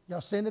 Y'all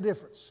seeing the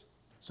difference?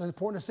 So it's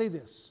important to see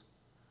this.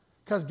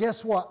 Because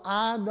guess what?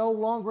 I'm no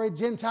longer a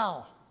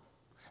Gentile.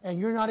 And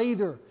you're not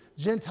either.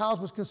 Gentiles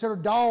was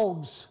considered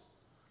dogs.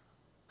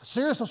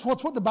 Seriously,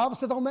 what's what the Bible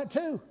says on that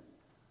too.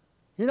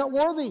 You're not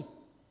worthy.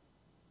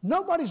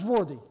 Nobody's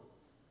worthy.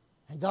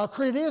 And God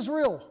created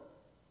Israel.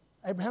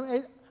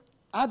 Abraham,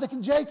 Isaac,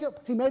 and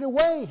Jacob. He made a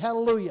way.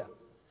 Hallelujah.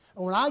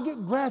 And when I get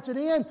grafted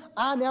in,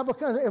 I now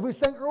become, as we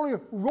sang earlier,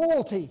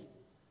 royalty.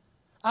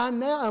 I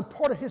now am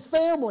part of His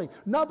family,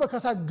 not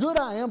because how good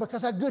I am,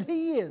 because how good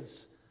He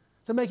is.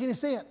 Does that make any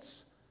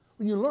sense?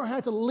 When you learn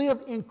how to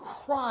live in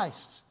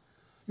Christ,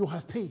 you'll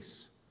have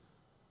peace.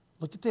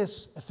 Look at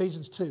this,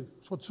 Ephesians 2.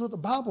 That's what the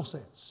Bible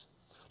says.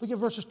 Look at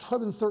verses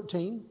 12 and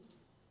 13.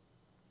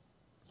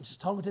 It's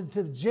talking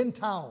to the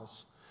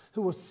Gentiles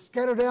who were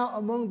scattered out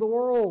among the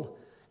world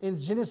in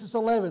Genesis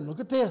 11.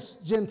 Look at this,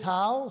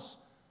 Gentiles.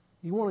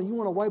 You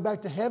want a way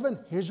back to heaven?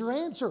 Here's your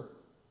answer.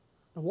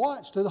 Now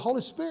watch, through the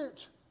Holy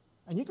Spirit.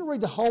 And you can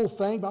read the whole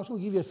thing, but I'm just going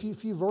to give you a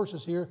few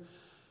verses here.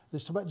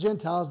 This is about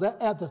Gentiles.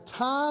 That at the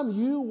time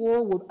you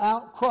were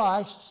without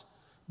Christ,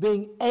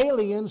 being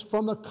aliens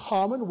from the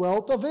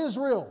commonwealth of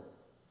Israel.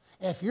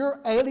 If you're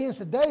aliens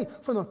today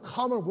from the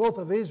commonwealth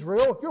of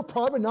Israel, you're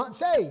probably not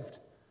saved.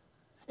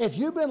 If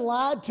you've been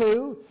lied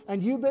to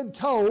and you've been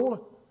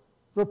told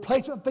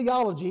replacement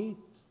theology,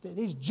 that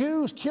these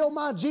Jews killed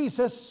my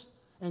Jesus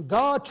and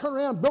God turned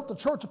around and built the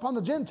church upon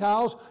the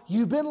Gentiles,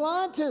 you've been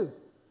lied to.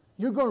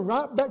 You're going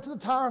right back to the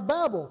Tower of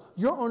Babel.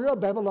 You're under a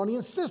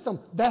Babylonian system.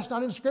 That's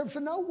not in Scripture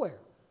nowhere.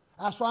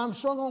 That's why I'm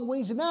showing on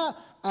Wednesday night,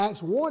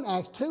 Acts 1,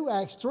 Acts 2,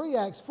 Acts 3,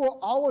 Acts 4,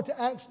 all the way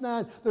to Acts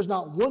 9. There's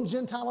not one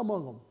Gentile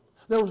among them.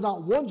 There was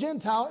not one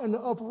Gentile in the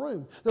upper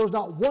room. There was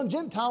not one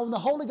Gentile when the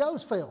Holy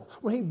Ghost fell,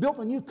 when He built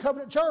the new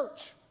covenant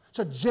church.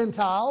 So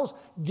Gentiles,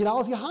 get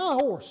off your high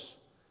horse.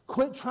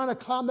 Quit trying to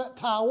climb that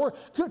tower.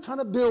 Quit trying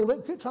to build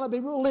it. Quit trying to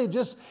be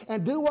religious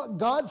and do what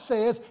God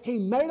says. He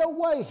made a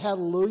way,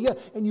 hallelujah,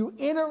 and you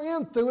enter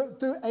in through it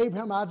through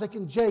Abraham, Isaac,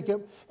 and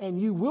Jacob, and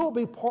you will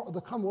be part of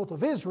the commonwealth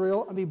of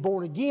Israel and be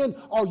born again,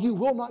 or you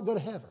will not go to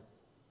heaven.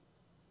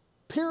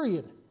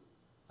 Period.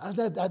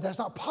 That's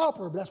not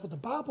popular, but that's what the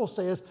Bible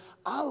says.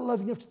 I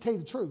love you enough to tell you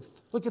the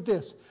truth. Look at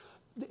this.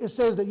 It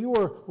says that you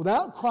were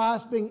without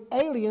Christ, being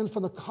aliens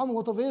from the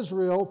commonwealth of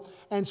Israel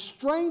and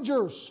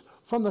strangers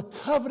from the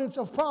covenants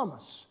of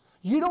promise.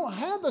 You don't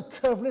have the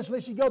covenants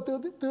unless you go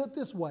through it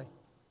this way.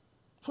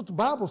 That's what the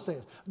Bible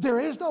says. There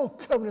is no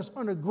covenants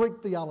under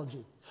Greek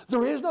theology.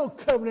 There is no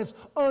covenants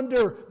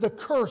under the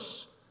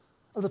curse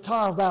of the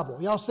Tower of Babel.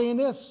 Y'all seeing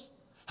this?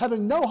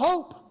 Having no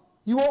hope.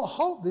 You won't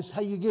hope. This is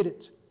how you get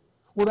it.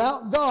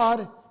 Without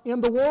God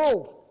in the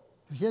world.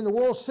 If you're in the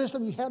world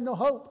system, you have no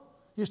hope.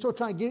 You're still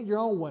trying to get it your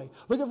own way.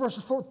 Look at verse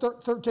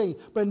 13.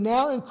 But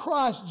now in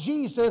Christ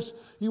Jesus,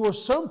 you were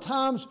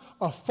sometimes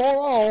afar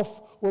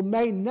off, were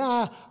made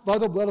nigh by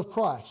the blood of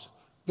Christ.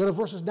 Go to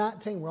verses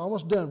 19. We're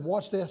almost done.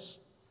 Watch this.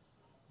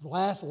 The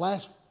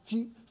last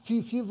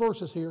few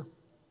verses here.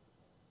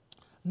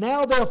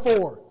 Now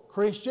therefore,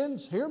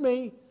 Christians, hear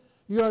me,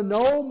 you are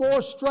no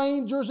more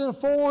strangers and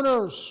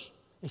foreigners.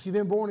 If you've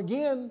been born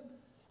again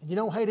and you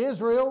don't hate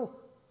Israel,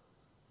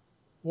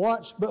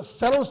 watch, but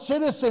fellow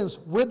citizens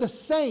with the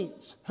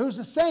saints. Who's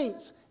the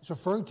saints? It's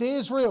referring to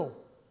Israel.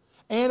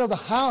 And of the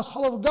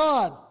household of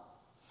God.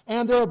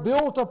 And they're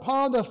built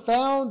upon the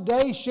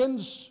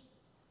foundations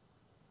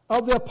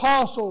of the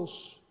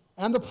apostles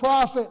and the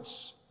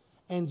prophets.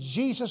 And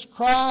Jesus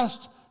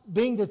Christ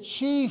being the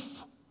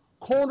chief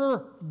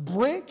corner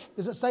brick.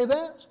 Does it say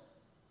that?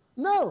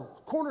 No,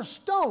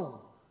 cornerstone.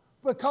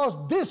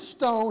 Because this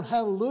stone,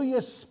 hallelujah,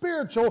 is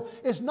spiritual.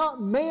 It's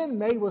not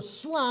man-made with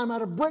slime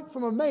out of brick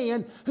from a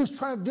man who's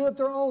trying to do it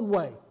their own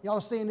way.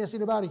 Y'all seeing this,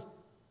 anybody?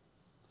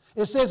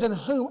 It says, in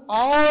whom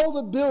all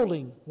the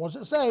building, what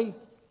does it say?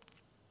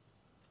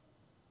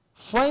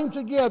 Framed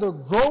together,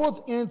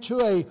 groweth into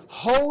a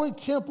holy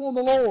temple in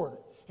the Lord,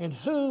 in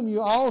whom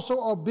you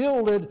also are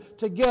builded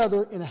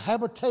together in a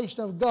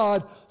habitation of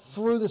God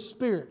through the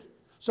Spirit.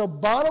 So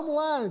bottom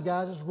line,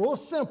 guys, it's real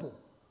simple.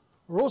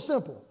 Real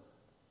simple.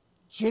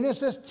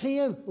 Genesis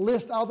 10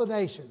 lists all the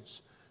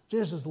nations.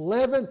 Genesis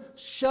 11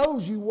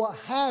 shows you what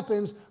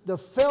happens, the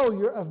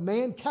failure of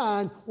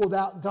mankind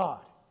without God.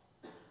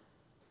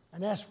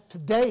 And that's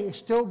today is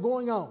still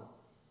going on.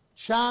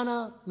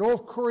 China,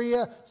 North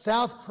Korea,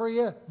 South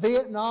Korea,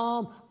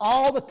 Vietnam,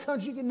 all the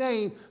countries you can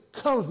name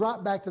comes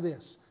right back to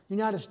this.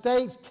 United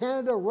States,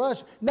 Canada,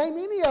 Russia, name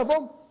any of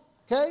them,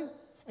 okay?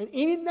 And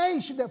any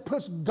nation that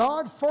puts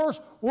God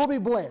first will be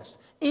blessed.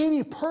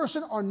 Any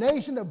person or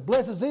nation that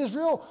blesses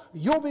Israel,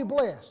 you'll be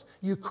blessed.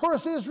 You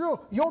curse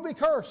Israel, you'll be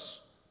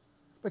cursed.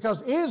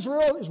 Because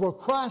Israel is where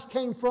Christ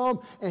came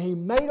from, and He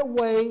made a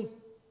way,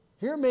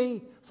 hear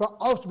me, for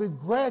us to be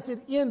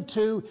grafted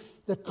into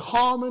the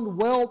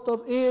commonwealth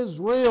of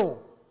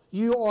Israel.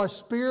 You are a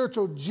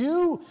spiritual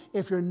Jew.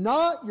 If you're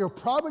not, you're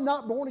probably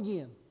not born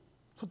again.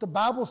 That's what the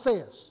Bible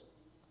says.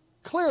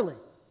 Clearly.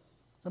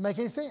 Doesn't make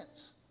any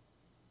sense.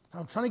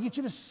 I'm trying to get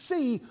you to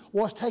see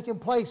what's taking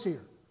place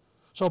here.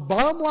 So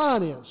bottom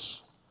line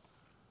is,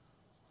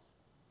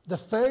 the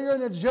failure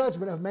and the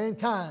judgment of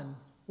mankind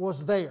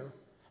was there,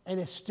 and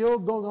it's still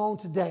going on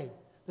today.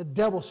 The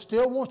devil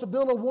still wants to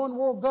build a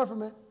one-world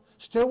government,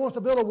 still wants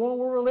to build a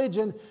one-world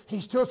religion.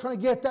 He's still trying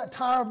to get that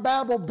Tower of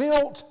Babel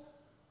built,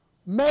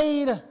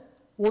 made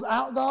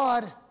without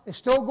God. It's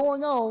still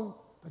going on,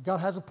 but God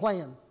has a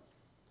plan.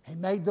 He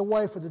made the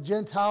way for the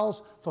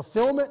Gentiles'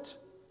 fulfillment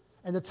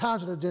and the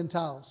times of the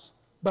Gentiles,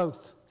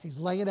 both. He's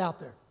laying it out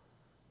there.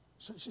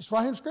 So it's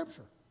right here in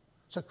Scripture.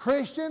 So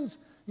Christians,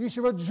 you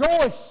should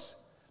rejoice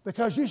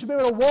because you should be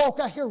able to walk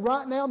out here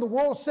right now in the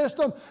world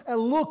system and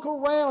look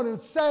around and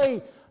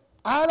say,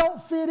 I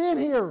don't fit in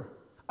here.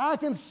 I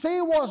can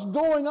see what's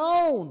going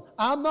on.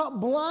 I'm not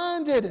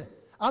blinded.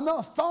 I'm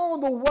not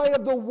following the way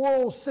of the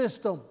world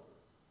system.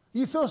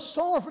 You feel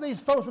sorry for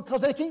these folks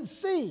because they can't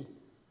see.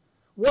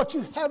 What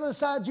you have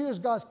inside you is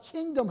God's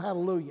kingdom,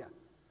 hallelujah.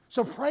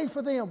 So pray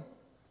for them,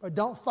 but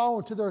don't fall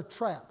into their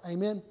trap.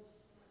 Amen?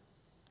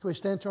 Can we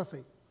stand to our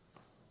feet?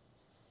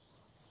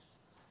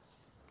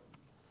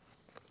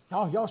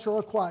 Y'all sure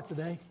are quiet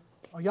today.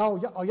 Are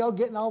y'all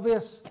getting all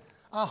this?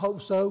 I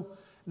hope so.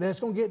 And then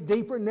it's going to get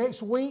deeper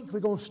next week. We're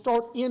going to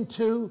start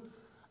into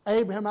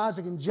Abraham,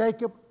 Isaac, and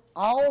Jacob.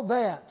 All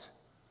that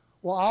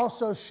will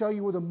also show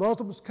you where the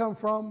Muslims come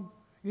from.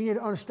 You need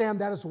to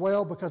understand that as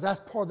well because that's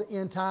part of the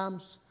end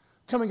times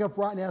coming up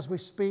right now as we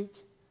speak.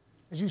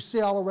 As you see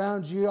all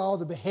around you, all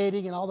the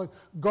beheading and all the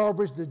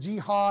garbage, the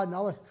jihad and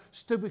all the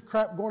stupid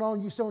crap going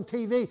on you see on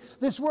TV.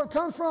 This is where it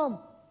comes from.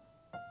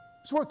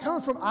 This is where it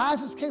comes from.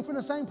 ISIS came from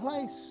the same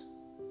place.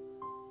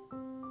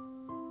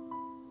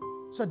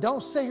 So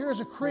don't sit here as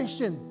a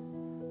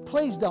Christian.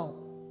 Please don't.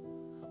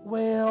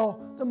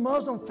 Well, the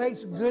Muslim faith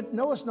is good.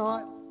 No, it's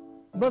not.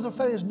 Muslim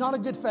faith is not a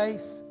good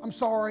faith. I'm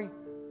sorry.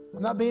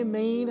 I'm not being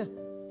mean.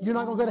 You're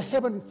not going to go to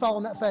heaven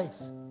following that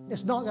faith.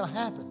 It's not going to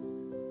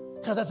happen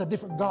because that's a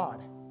different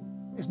God.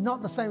 It's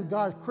not the same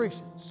God as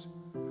Christians.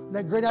 And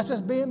that great access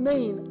being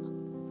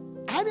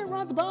mean, I didn't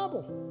write the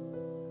Bible.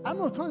 I'm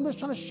just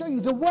trying to show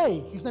you the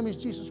way. His name is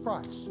Jesus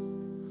Christ.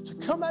 So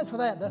come back for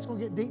that. That's going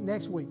to get deep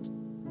next week.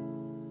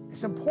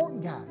 It's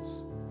important,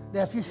 guys.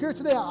 Now, if you're here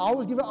today, I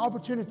always give you an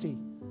opportunity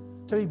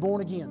to be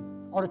born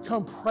again or to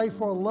come pray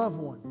for a loved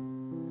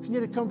one. If you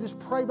need to come just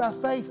pray by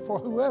faith for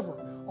whoever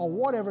or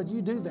whatever,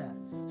 you do that.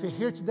 If you're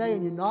here today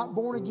and you're not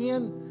born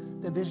again,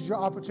 then this is your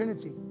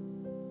opportunity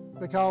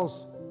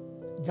because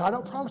God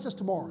don't promise us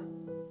tomorrow.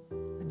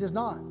 It does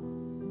not.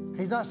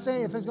 He's not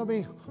saying if it's going to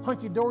be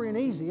hunky-dory and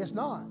easy. It's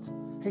not.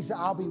 He said,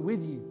 I'll be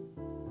with you.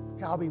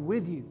 I'll be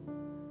with you.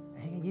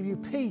 And He can give you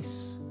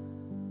peace.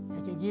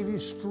 He can give you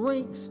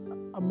strength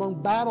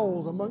among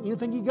battles, among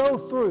anything you go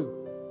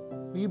through.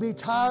 Will you be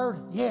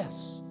tired?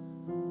 Yes.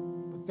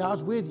 But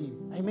God's with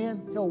you.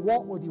 Amen? He'll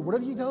walk with you.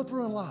 Whatever you go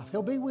through in life,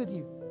 He'll be with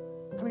you.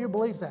 How many of you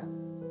believes that?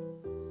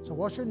 So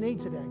what's your need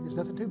today? There's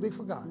nothing too big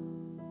for God.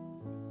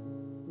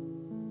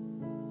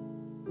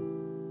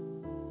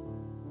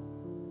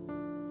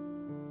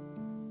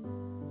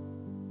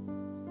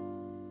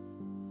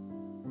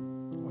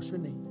 What's your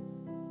need?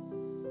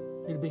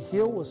 Need to be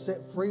healed or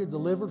set free or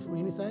delivered from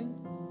anything?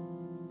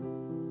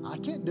 I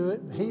can't do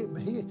it, but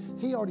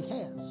he already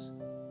has.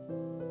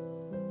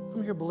 How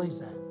many here believes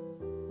that?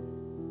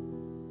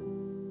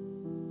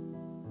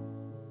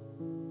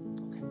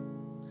 Okay.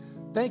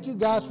 Thank you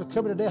guys for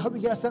coming today. I hope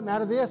you got something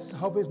out of this. I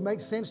hope it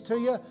makes sense to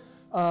you.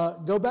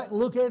 Go back and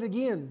look at it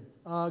again.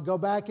 Go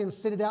back and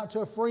send it out to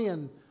a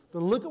friend.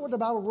 But look at what the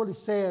Bible really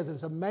says.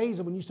 It's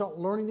amazing when you start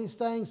learning these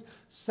things,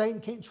 Satan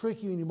can't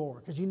trick you anymore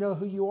because you know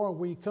who you are and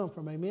where you come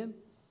from. Amen?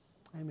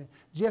 Amen.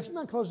 Jeff, you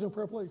mind closing in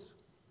prayer, please?